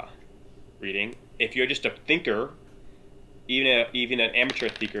reading. If you're just a thinker, even an amateur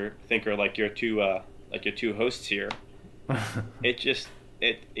thinker like your two hosts here, this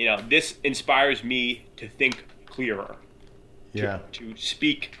inspires me to think clearer. To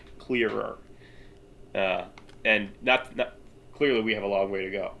speak clearer, and not clearly we have a long way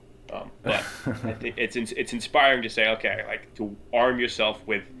to go, but I think it's inspiring to say, okay, like to arm yourself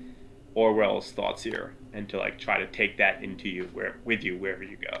with Orwell's thoughts here, and to like try to take that into you wherever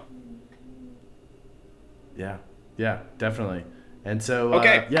you go. Yeah, definitely. And so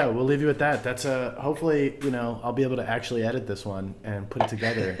we'll leave you with that. That's hopefully I'll be able to actually edit this one and put it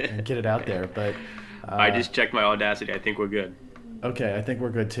together and get it out there. But I just checked my Audacity. I think we're good. Okay, I think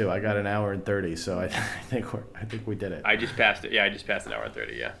we're good too. I got an hour and 30, so I think we did it. I just passed it. Yeah, I just passed an hour and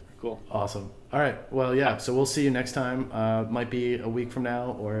 30. Yeah, cool. Awesome. All right. Well, so we'll see you next time. Might be a week from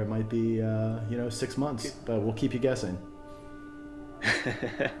now, or it might be 6 months, but we'll keep you guessing.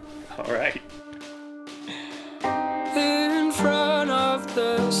 All right. In front of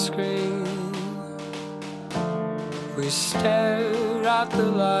the screen, we stare at the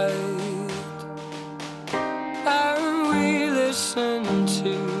light. And we listen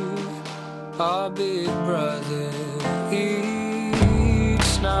to our big brother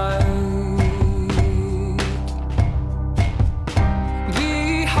each night.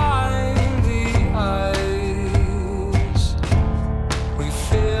 Behind the eyes, we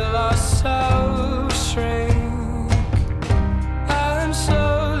feel ourselves shrink and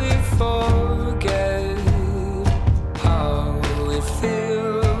slowly forget how it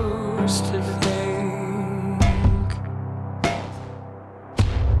feels to think.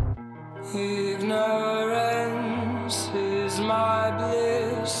 Ignorance is my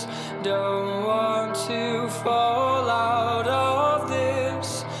bliss. Don't want to fall out of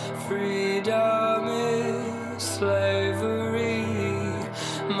this. Freedom is slavery.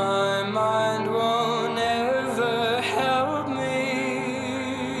 My